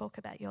 as you talk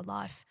about your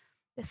life.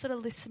 They're sort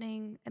of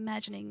listening,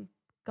 imagining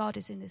God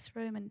is in this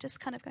room and just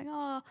kind of going,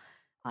 oh,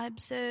 I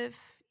observe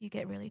you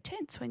get really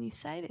tense when you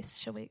say this.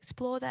 Shall we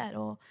explore that?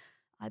 Or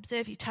I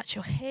observe you touch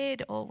your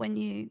head, or when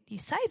you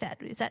say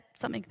that, is that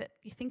something that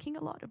you're thinking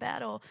a lot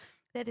about? Or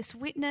they're this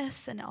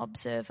witness and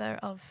observer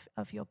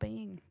of your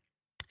being.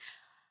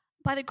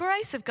 By the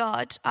grace of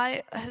God,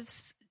 I have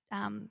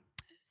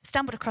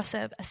stumbled across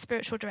a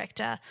spiritual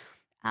director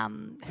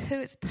who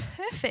is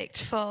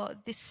perfect for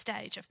this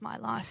stage of my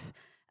life.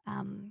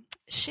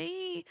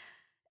 She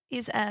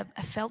is a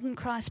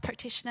Feldenkrais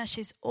practitioner.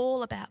 She's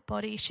all about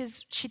body.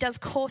 She does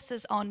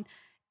courses on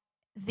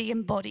the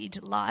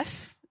embodied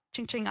life.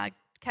 Ching ching, I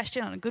cashed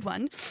in on a good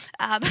one,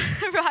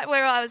 right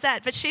where I was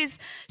at. But she's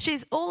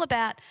all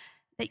about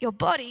that your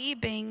body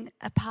being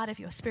a part of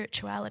your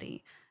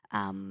spirituality,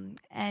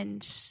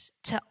 and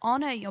to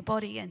honour your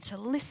body and to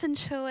listen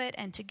to it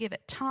and to give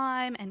it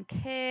time and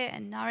care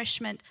and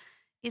nourishment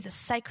is a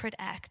sacred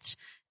act.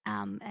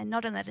 And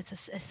not only that,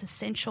 it's an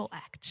essential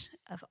act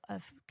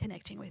of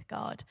connecting with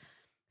God.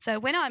 So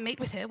when I meet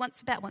with her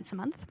about once a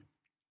month,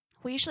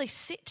 we usually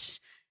sit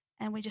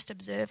and we just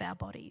observe our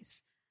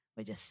bodies.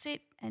 We just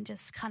sit and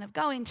just kind of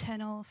go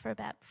internal for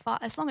about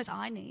as long as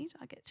I need.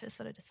 I get to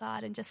sort of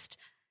decide and just,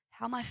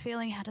 how am I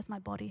feeling? How does my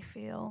body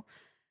feel?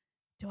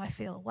 Do I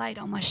feel a weight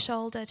on my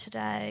shoulder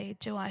today?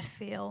 Do I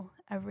feel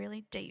a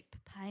really deep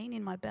pain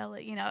in my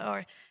belly?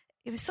 Or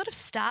it was sort of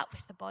start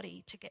with the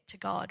body to get to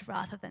God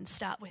rather than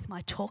start with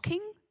my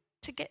talking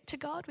to get to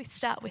God. We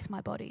start with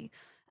my body.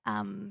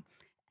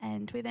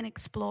 And we then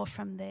explore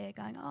from there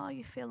going, oh,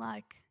 you feel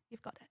like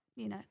you've got,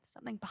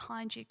 something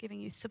behind you giving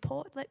you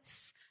support.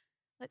 Let's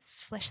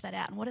flesh that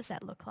out. And what does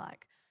that look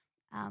like?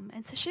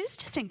 And so she's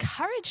just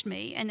encouraged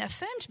me and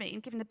affirmed me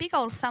and given the big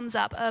old thumbs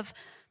up of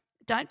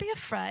don't be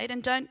afraid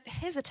and don't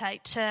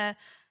hesitate to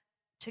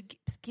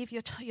give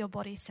your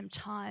body some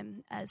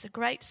time as a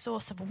great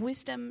source of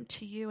wisdom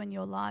to you and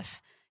your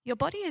life. Your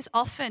body is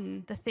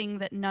often the thing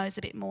that knows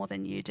a bit more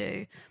than you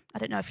do. I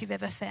don't know if you've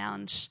ever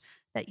found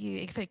that you're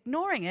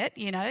ignoring it,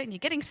 and you're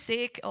getting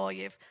sick or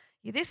you're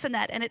this and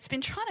that, and it's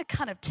been trying to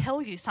kind of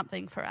tell you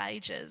something for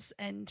ages,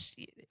 and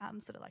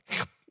I'm sort of like,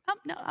 oh,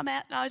 no, I'm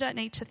out. No, I don't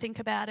need to think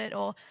about it,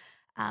 or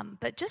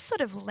but just sort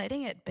of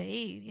letting it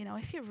be.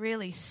 If you're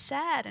really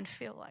sad and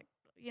feel like,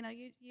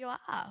 you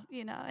are,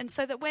 and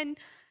so that when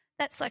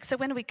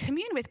we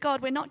commune with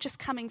God, we're not just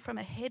coming from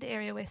a head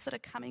area, we're sort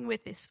of coming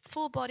with this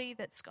full body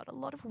that's got a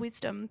lot of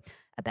wisdom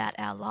about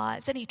our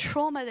lives. Any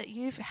trauma that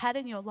you've had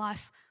in your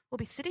life will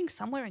be sitting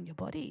somewhere in your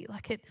body.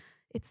 Like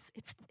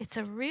it's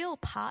a real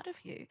part of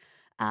you.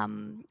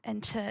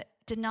 And to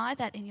deny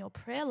that in your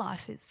prayer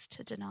life is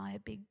to deny a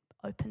big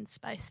open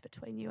space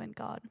between you and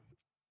God.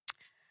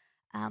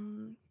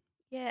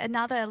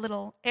 Another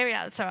little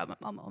area, sorry,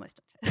 I'm almost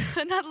done.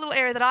 Another little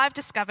area that I've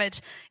discovered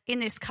in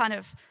this kind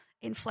of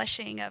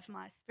infleshing of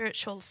my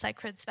spiritual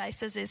sacred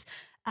spaces is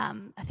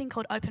a thing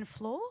called open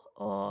floor,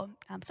 or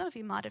some of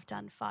you might have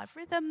done 5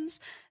 rhythms.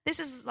 This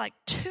is like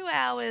 2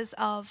 hours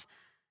of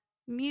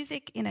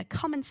music in a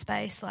common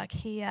space like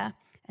here,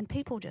 and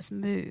people just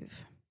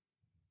move.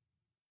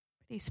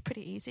 It's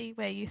pretty easy,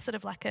 where you sort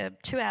of like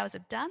 2 hours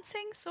of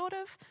dancing, sort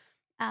of.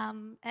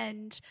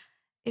 And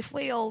if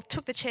we all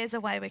took the chairs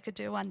away, we could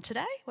do one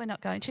today. We're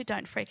not going to.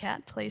 Don't freak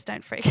out. Please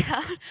don't freak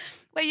out.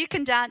 Where you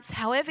can dance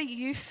however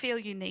you feel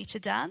you need to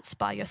dance,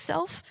 by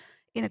yourself,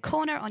 in a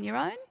corner on your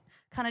own,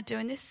 kind of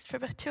doing this for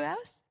about 2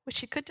 hours,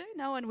 which you could do.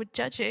 No one would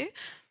judge you.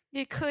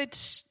 You could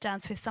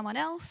dance with someone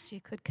else.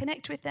 You could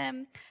connect with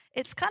them.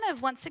 It's kind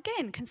of, once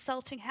again,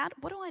 consulting,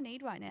 what do I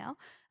need right now?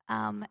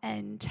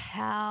 And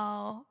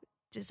how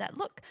does that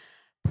look?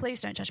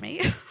 Please don't judge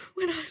me.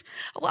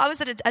 I was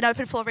at an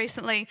open floor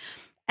recently,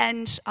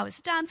 and I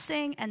was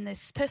dancing, and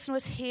this person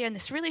was here, and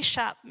this really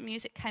sharp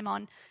music came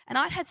on, and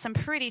I'd had some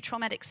pretty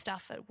traumatic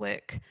stuff at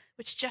work,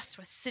 which just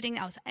was sitting.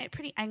 I was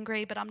pretty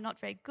angry, but I'm not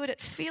very good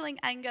at feeling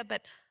anger,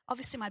 but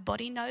obviously my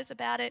body knows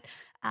about it.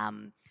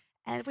 And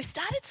we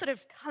started sort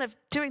of kind of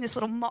doing this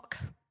little mock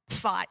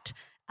fight,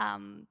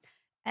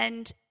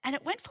 and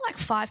it went for like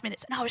 5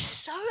 minutes, and I was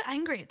so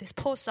angry at this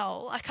poor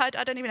soul. Like I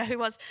don't even know who it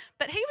was,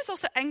 but he was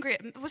also angry.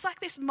 It was like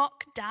this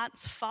mock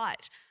dance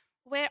fight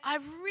where I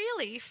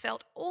really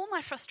felt all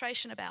my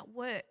frustration about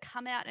work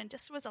come out and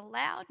just was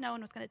allowed, no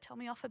one was going to tell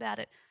me off about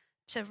it,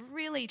 to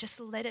really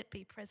just let it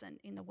be present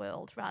in the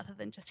world rather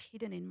than just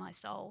hidden in my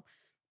soul.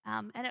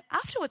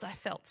 Afterwards I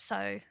felt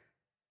so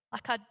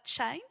like I'd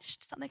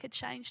changed, something had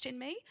changed in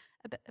me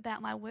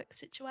about my work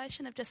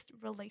situation, of just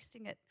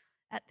releasing it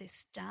at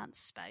this dance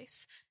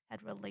space,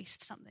 had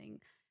released something.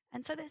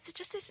 And so there's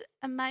just this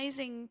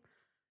amazing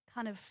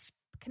kind of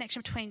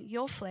connection between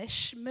your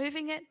flesh,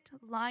 moving it,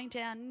 lying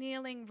down,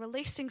 kneeling,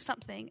 releasing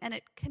something, and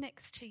it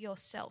connects to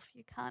yourself.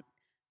 You can't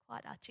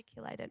quite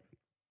articulate it.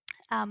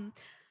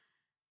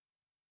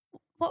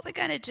 what we're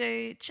going to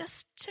do,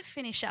 just to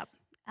finish up,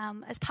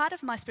 as part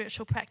of my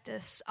spiritual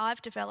practice,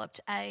 I've developed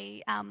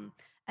a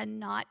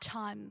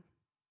nighttime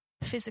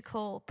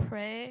physical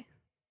prayer,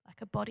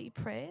 like a body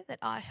prayer, that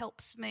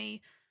helps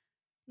me.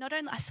 Not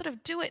only I sort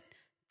of do it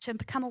to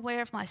become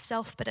aware of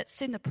myself, but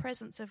it's in the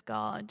presence of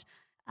God,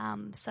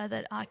 so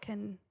that I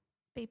can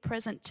be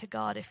present to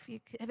God. If you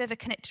have ever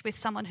connected with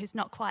someone who's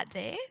not quite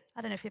there,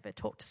 I don't know if you've ever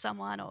talked to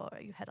someone, or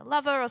you've had a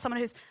lover, or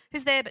someone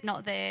who's there but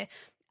not there.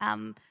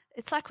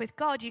 It's like with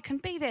God, you can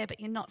be there but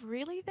you're not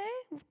really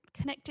there.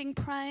 Connecting,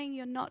 praying,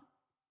 you're not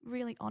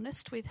really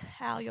honest with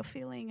how you're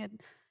feeling,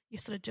 and you're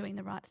sort of doing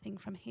the right thing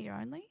from here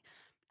only.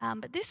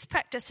 But this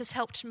practice has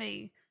helped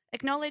me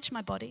acknowledge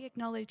my body,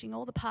 acknowledging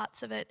all the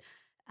parts of it,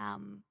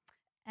 and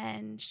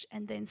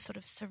then sort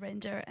of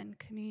surrender and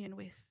communion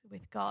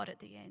with God at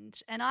the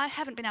end. And I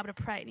haven't been able to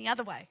pray any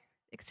other way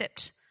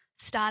except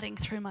starting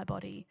through my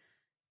body,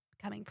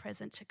 becoming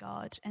present to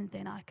God, and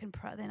then I can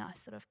pray. Then I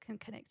sort of can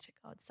connect to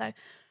God. So,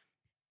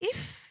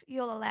 if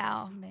you'll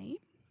allow me,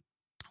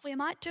 we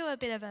might do a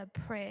bit of a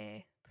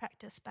prayer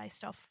practice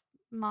based off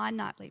my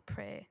nightly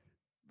prayer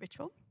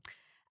ritual.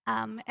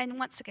 And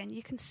once again,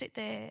 you can sit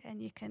there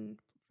and you can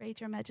read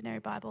your imaginary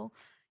Bible.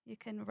 You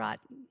can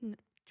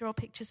draw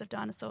pictures of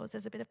dinosaurs.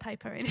 There's a bit of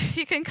paper in it.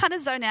 You can kind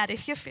of zone out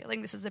if you're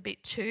feeling this is a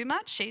bit too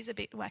much. She's a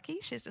bit wacky.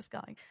 She's just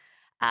going.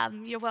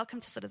 You're welcome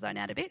to sort of zone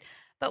out a bit.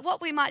 But what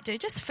we might do,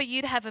 just for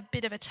you to have a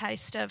bit of a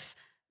taste of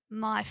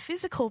my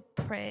physical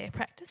prayer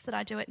practice that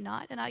I do at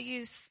night, and I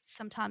use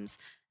sometimes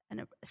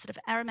a sort of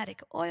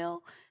aromatic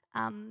oil,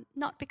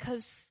 not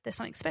because there's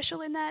something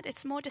special in that.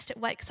 It's more just it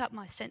wakes up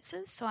my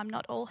senses, so I'm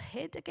not all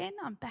head again.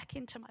 I'm back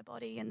into my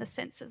body and the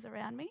senses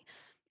around me.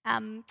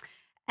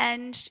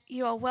 And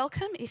you are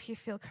welcome, if you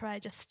feel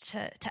courageous,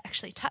 to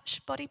actually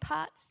touch body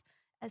parts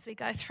as we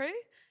go through.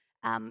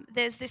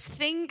 There's this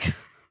thing,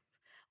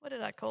 what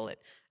did I call it?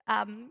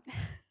 In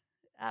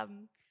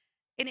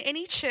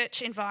any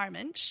church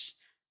environment,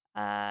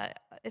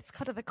 it's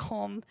kind of the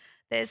calm.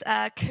 There's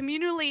a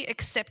communally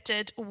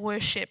accepted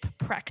worship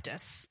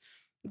practice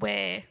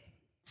where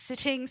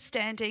sitting,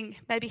 standing,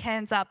 maybe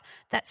hands up,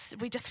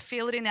 we just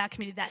feel it in our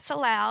community. That's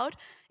allowed.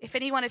 If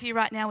any one of you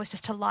right now was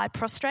just to lie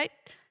prostrate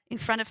in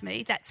front of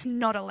me, that's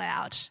not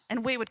allowed.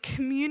 And we would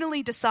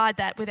communally decide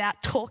that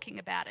without talking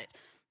about it.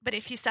 But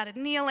if you started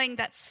kneeling,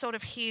 that's sort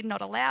of here,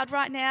 not allowed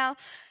right now.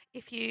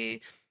 If you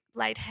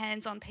laid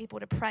hands on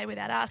people to pray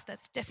without us,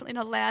 that's definitely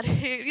not allowed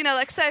here.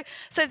 So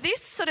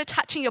this sort of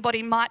touching your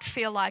body might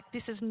feel like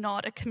this is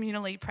not a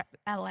communally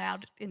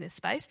allowed in this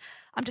space.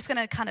 I'm just going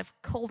to kind of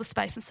call the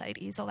space and say it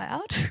is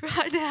allowed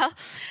right now.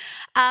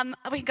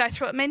 We can go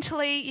through it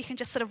mentally. You can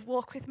just sort of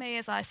walk with me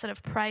as I sort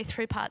of pray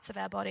through parts of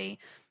our body.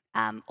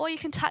 Or you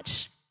can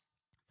touch.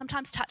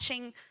 Sometimes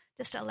touching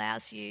just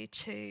allows you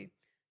to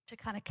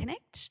kind of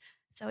connect.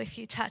 So if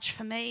you touch,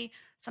 for me,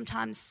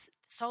 sometimes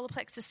solar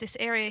plexus, this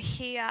area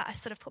here, I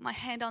sort of put my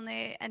hand on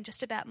there and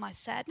just about my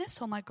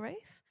sadness or my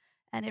grief.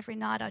 And every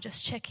night I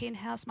just check in,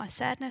 how's my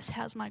sadness,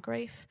 how's my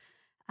grief,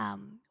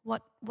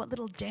 what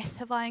little death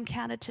have I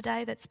encountered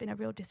today that's been a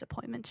real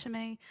disappointment to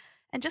me.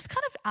 And just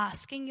kind of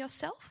asking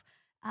yourself,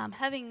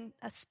 having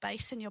a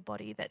space in your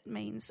body that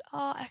means,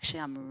 oh,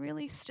 actually I'm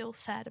really still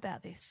sad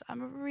about this.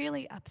 I'm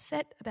really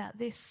upset about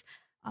this.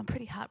 I'm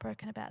pretty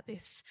heartbroken about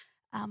this.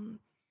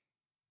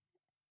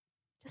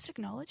 Just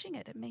acknowledging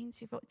it. It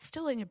means it's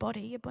still in your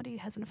body. Your body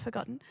hasn't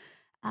forgotten.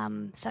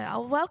 So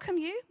I'll welcome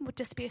you. Would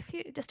just be a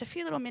few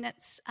little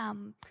minutes.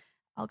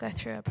 I'll go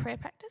through a prayer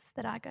practice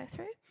that I go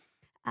through.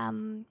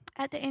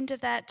 At the end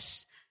of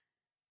that,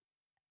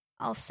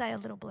 I'll say a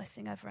little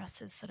blessing over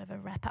us as sort of a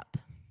wrap up.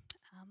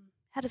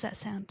 How does that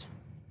sound?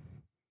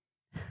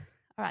 All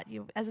right.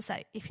 As I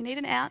say, if you need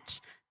an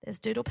out, there's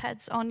doodle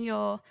pads in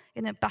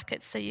the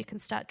buckets so you can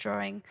start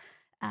drawing.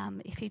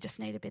 If you just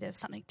need a bit of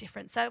something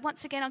different. So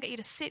once again, I'll get you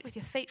to sit with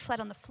your feet flat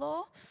on the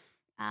floor.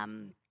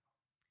 We'll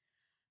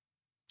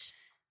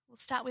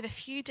start with a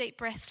few deep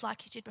breaths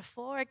like you did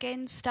before.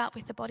 Again, start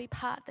with the body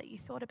part that you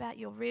thought about,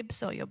 your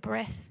ribs or your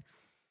breath.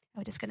 And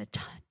we're just going to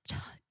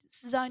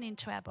zone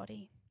into our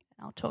body,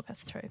 and I'll talk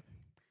us through.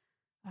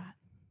 All right.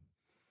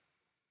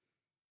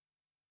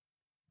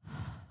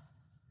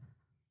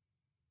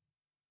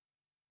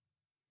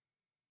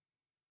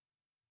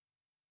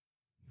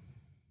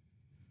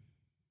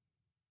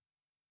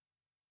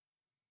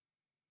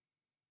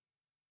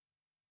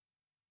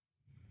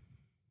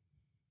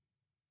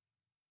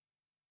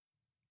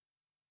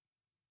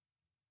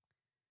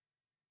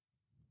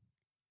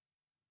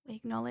 We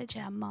acknowledge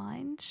our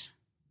mind,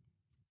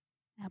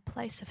 our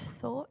place of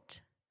thought,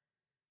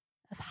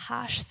 of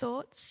harsh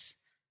thoughts,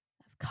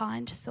 of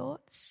kind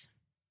thoughts.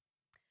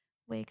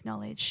 We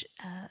acknowledge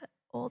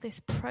all this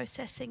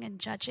processing and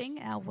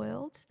judging our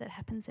world that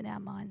happens in our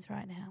minds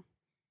right now.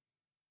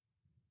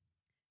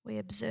 We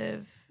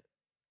observe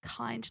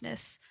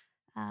kindness,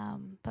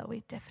 but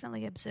we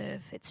definitely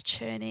observe its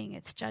churning,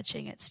 its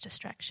judging, its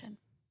distraction.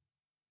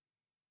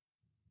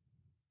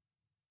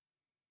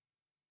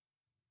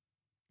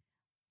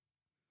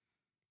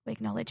 We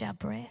acknowledge our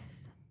breath,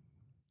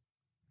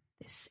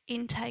 this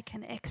intake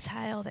and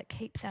exhale that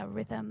keeps our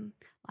rhythm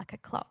like a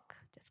clock,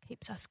 just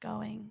keeps us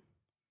going.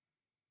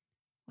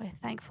 We're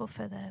thankful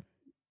for the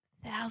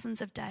thousands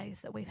of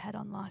days that we've had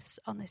on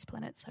this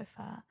planet so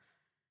far.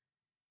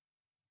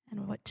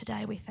 And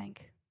today we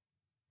thank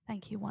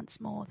you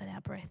once more that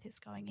our breath is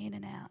going in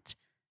and out,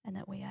 and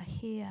that we are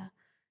here,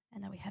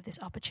 and that we have this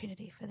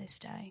opportunity for this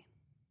day.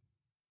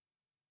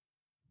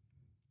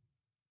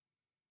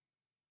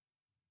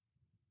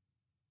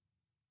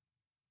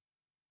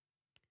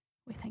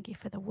 We thank you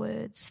for the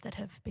words that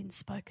have been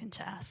spoken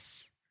to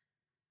us.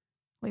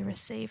 We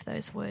receive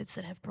those words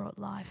that have brought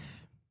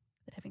life,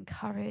 that have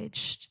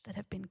encouraged, that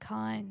have been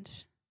kind.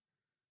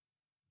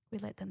 We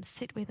let them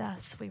sit with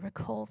us. We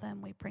recall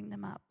them. We bring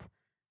them up.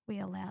 We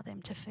allow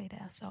them to feed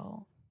our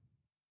soul.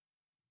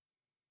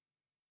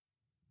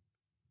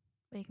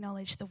 We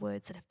acknowledge the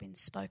words that have been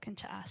spoken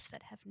to us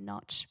that have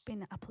not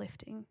been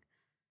uplifting,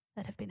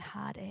 that have been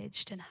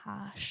hard-edged and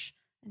harsh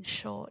and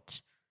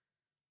short.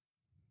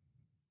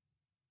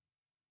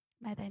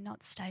 May they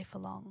not stay for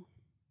long.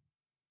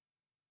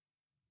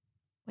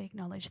 We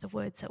acknowledge the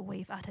words that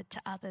we've uttered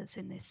to others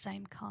in this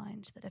same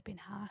kind that have been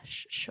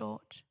harsh,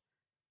 short,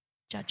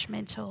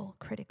 judgmental,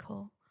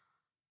 critical.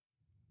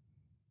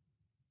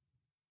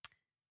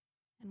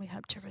 And we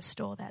hope to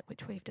restore that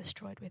which we've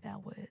destroyed with our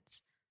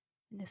words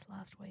in this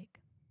last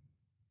week.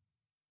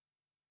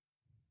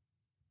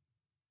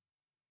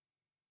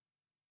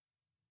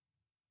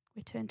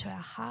 We turn to our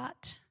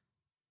heart,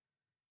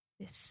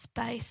 this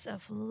space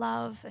of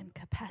love and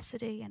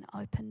capacity and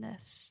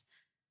openness.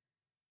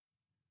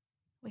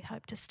 We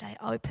hope to stay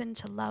open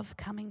to love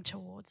coming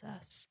towards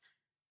us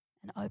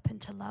and open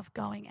to love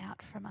going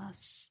out from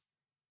us.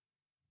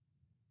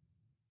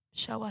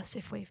 Show us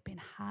if we've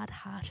been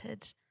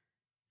hard-hearted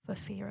for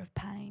fear of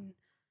pain,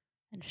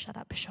 and shut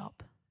up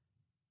shop.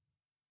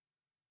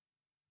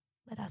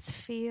 Let us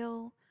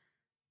feel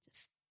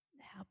just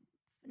how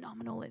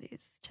phenomenal it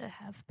is to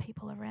have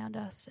people around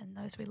us and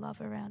those we love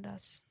around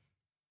us.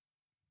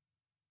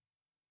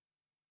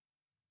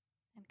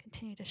 And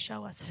continue to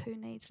show us who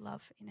needs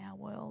love in our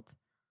world as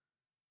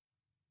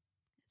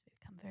we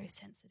become very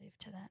sensitive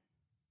to that.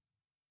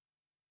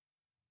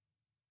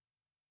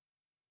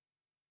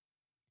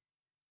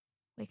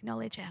 We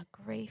acknowledge our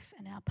grief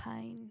and our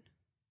pain.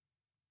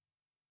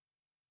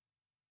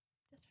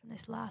 Just from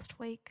this last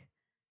week,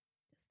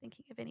 just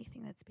thinking of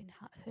anything that's been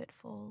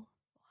hurtful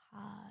or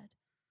hard.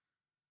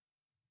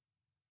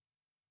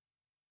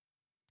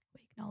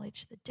 We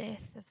acknowledge the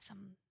death of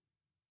some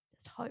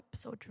just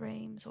hopes or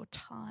dreams or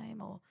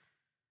time, or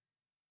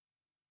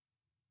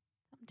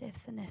some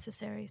deaths are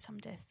necessary, some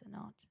deaths are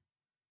not.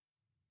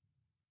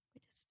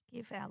 We just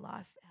give our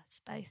life, our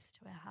space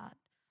to our heart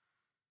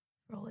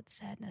for all its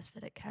sadness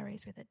that it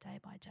carries with it day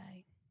by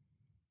day,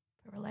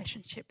 for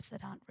relationships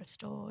that aren't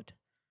restored,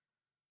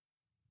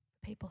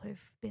 for people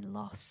who've been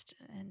lost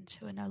and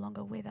who are no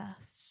longer with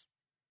us.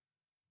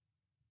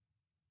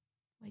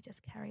 We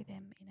just carry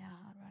them in our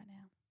heart right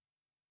now.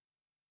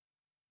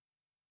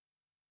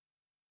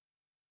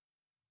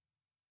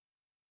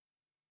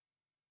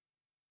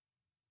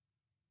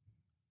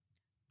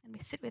 And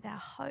we sit with our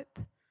hope,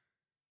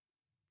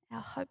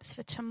 our hopes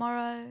for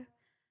tomorrow,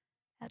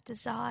 our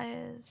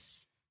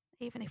desires.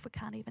 Even if we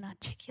can't even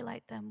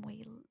articulate them,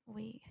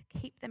 we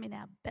keep them in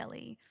our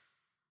belly.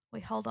 We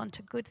hold on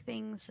to good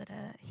things that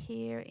are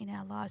here in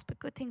our lives, but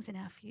good things in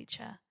our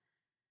future.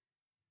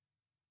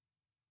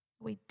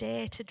 We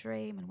dare to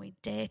dream and we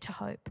dare to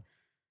hope.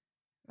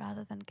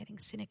 Rather than getting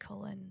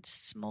cynical and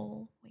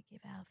small, we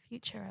give our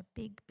future a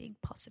big, big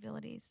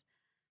possibilities.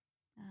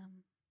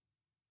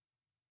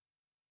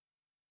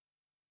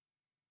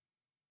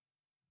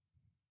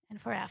 And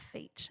for our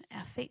feet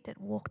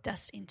that walked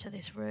us into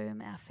this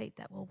room, our feet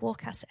that will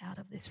walk us out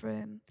of this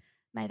room,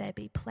 may they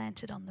be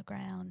planted on the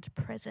ground,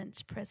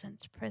 present,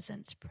 present,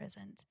 present,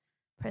 present,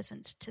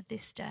 present to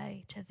this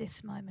day, to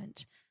this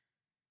moment,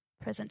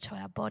 present to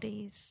our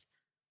bodies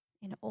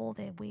in all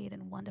their weird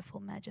and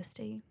wonderful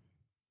majesty.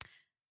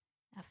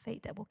 Our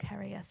feet that will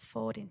carry us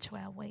forward into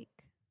our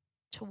week,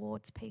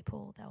 towards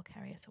people, they'll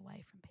carry us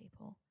away from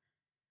people.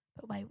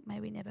 But may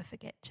we never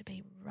forget to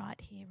be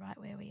right here, right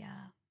where we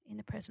are, in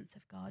the presence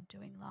of God,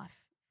 doing life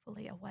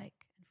fully awake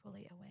and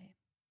fully aware.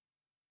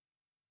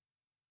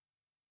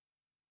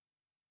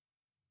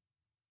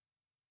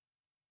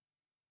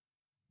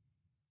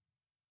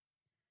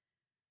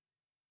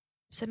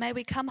 So may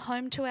we come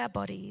home to our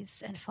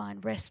bodies and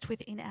find rest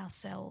within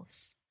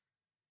ourselves.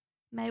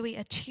 May we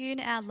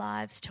attune our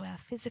lives to our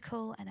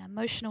physical and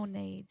emotional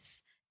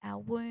needs, our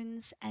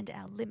wounds and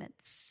our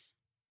limits.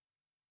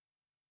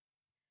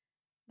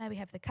 May we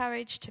have the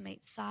courage to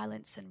meet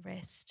silence and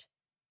rest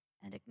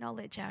and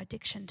acknowledge our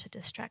addiction to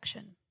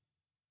distraction.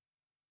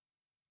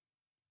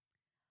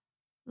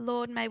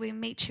 Lord, may we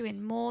meet you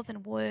in more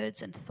than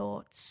words and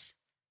thoughts,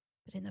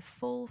 but in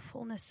the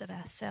fullness of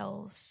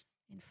ourselves,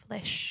 in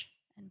flesh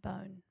and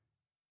bone.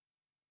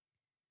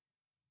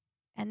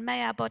 And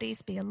may our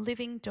bodies be a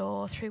living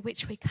door through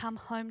which we come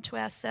home to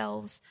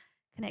ourselves,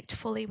 connect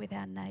fully with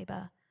our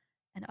neighbour,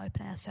 and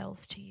open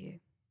ourselves to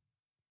you.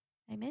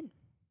 Amen.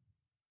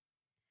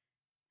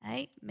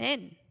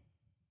 Amen.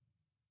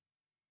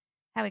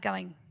 How are we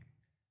going?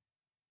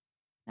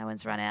 No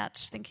one's run out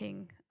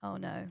thinking, oh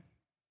no.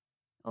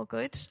 All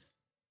good?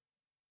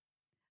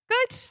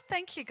 Good.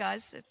 Thank you,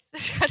 guys.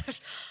 It's kind of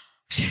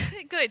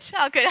good.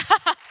 Oh, good.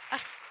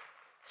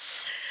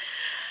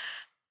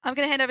 I'm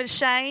going to hand over to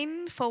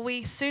Shane for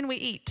soon we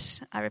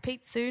eat. I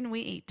repeat, soon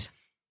we eat.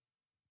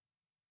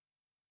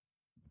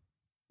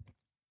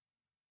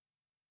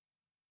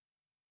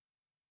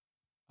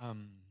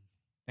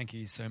 Thank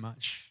you so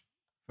much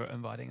for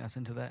inviting us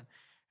into that.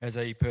 As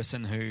a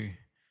person who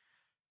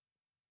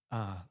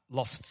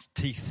lost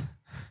teeth,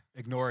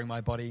 ignoring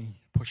my body,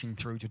 pushing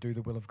through to do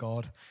the will of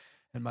God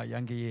in my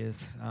younger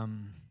years,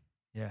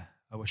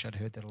 I wish I'd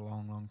heard that a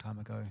long, long time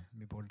ago and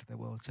be brought into the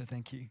world. So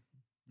thank you.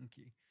 Thank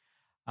you.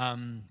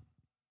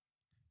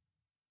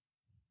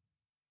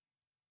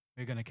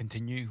 We're going to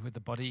continue with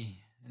the body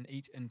and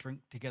eat and drink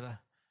together.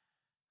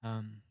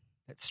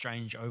 That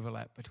strange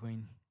overlap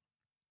between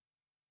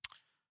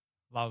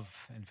love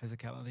and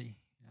physicality.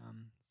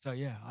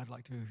 I'd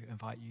like to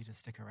invite you to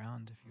stick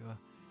around if you're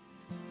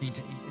keen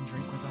to eat and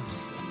drink with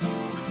us.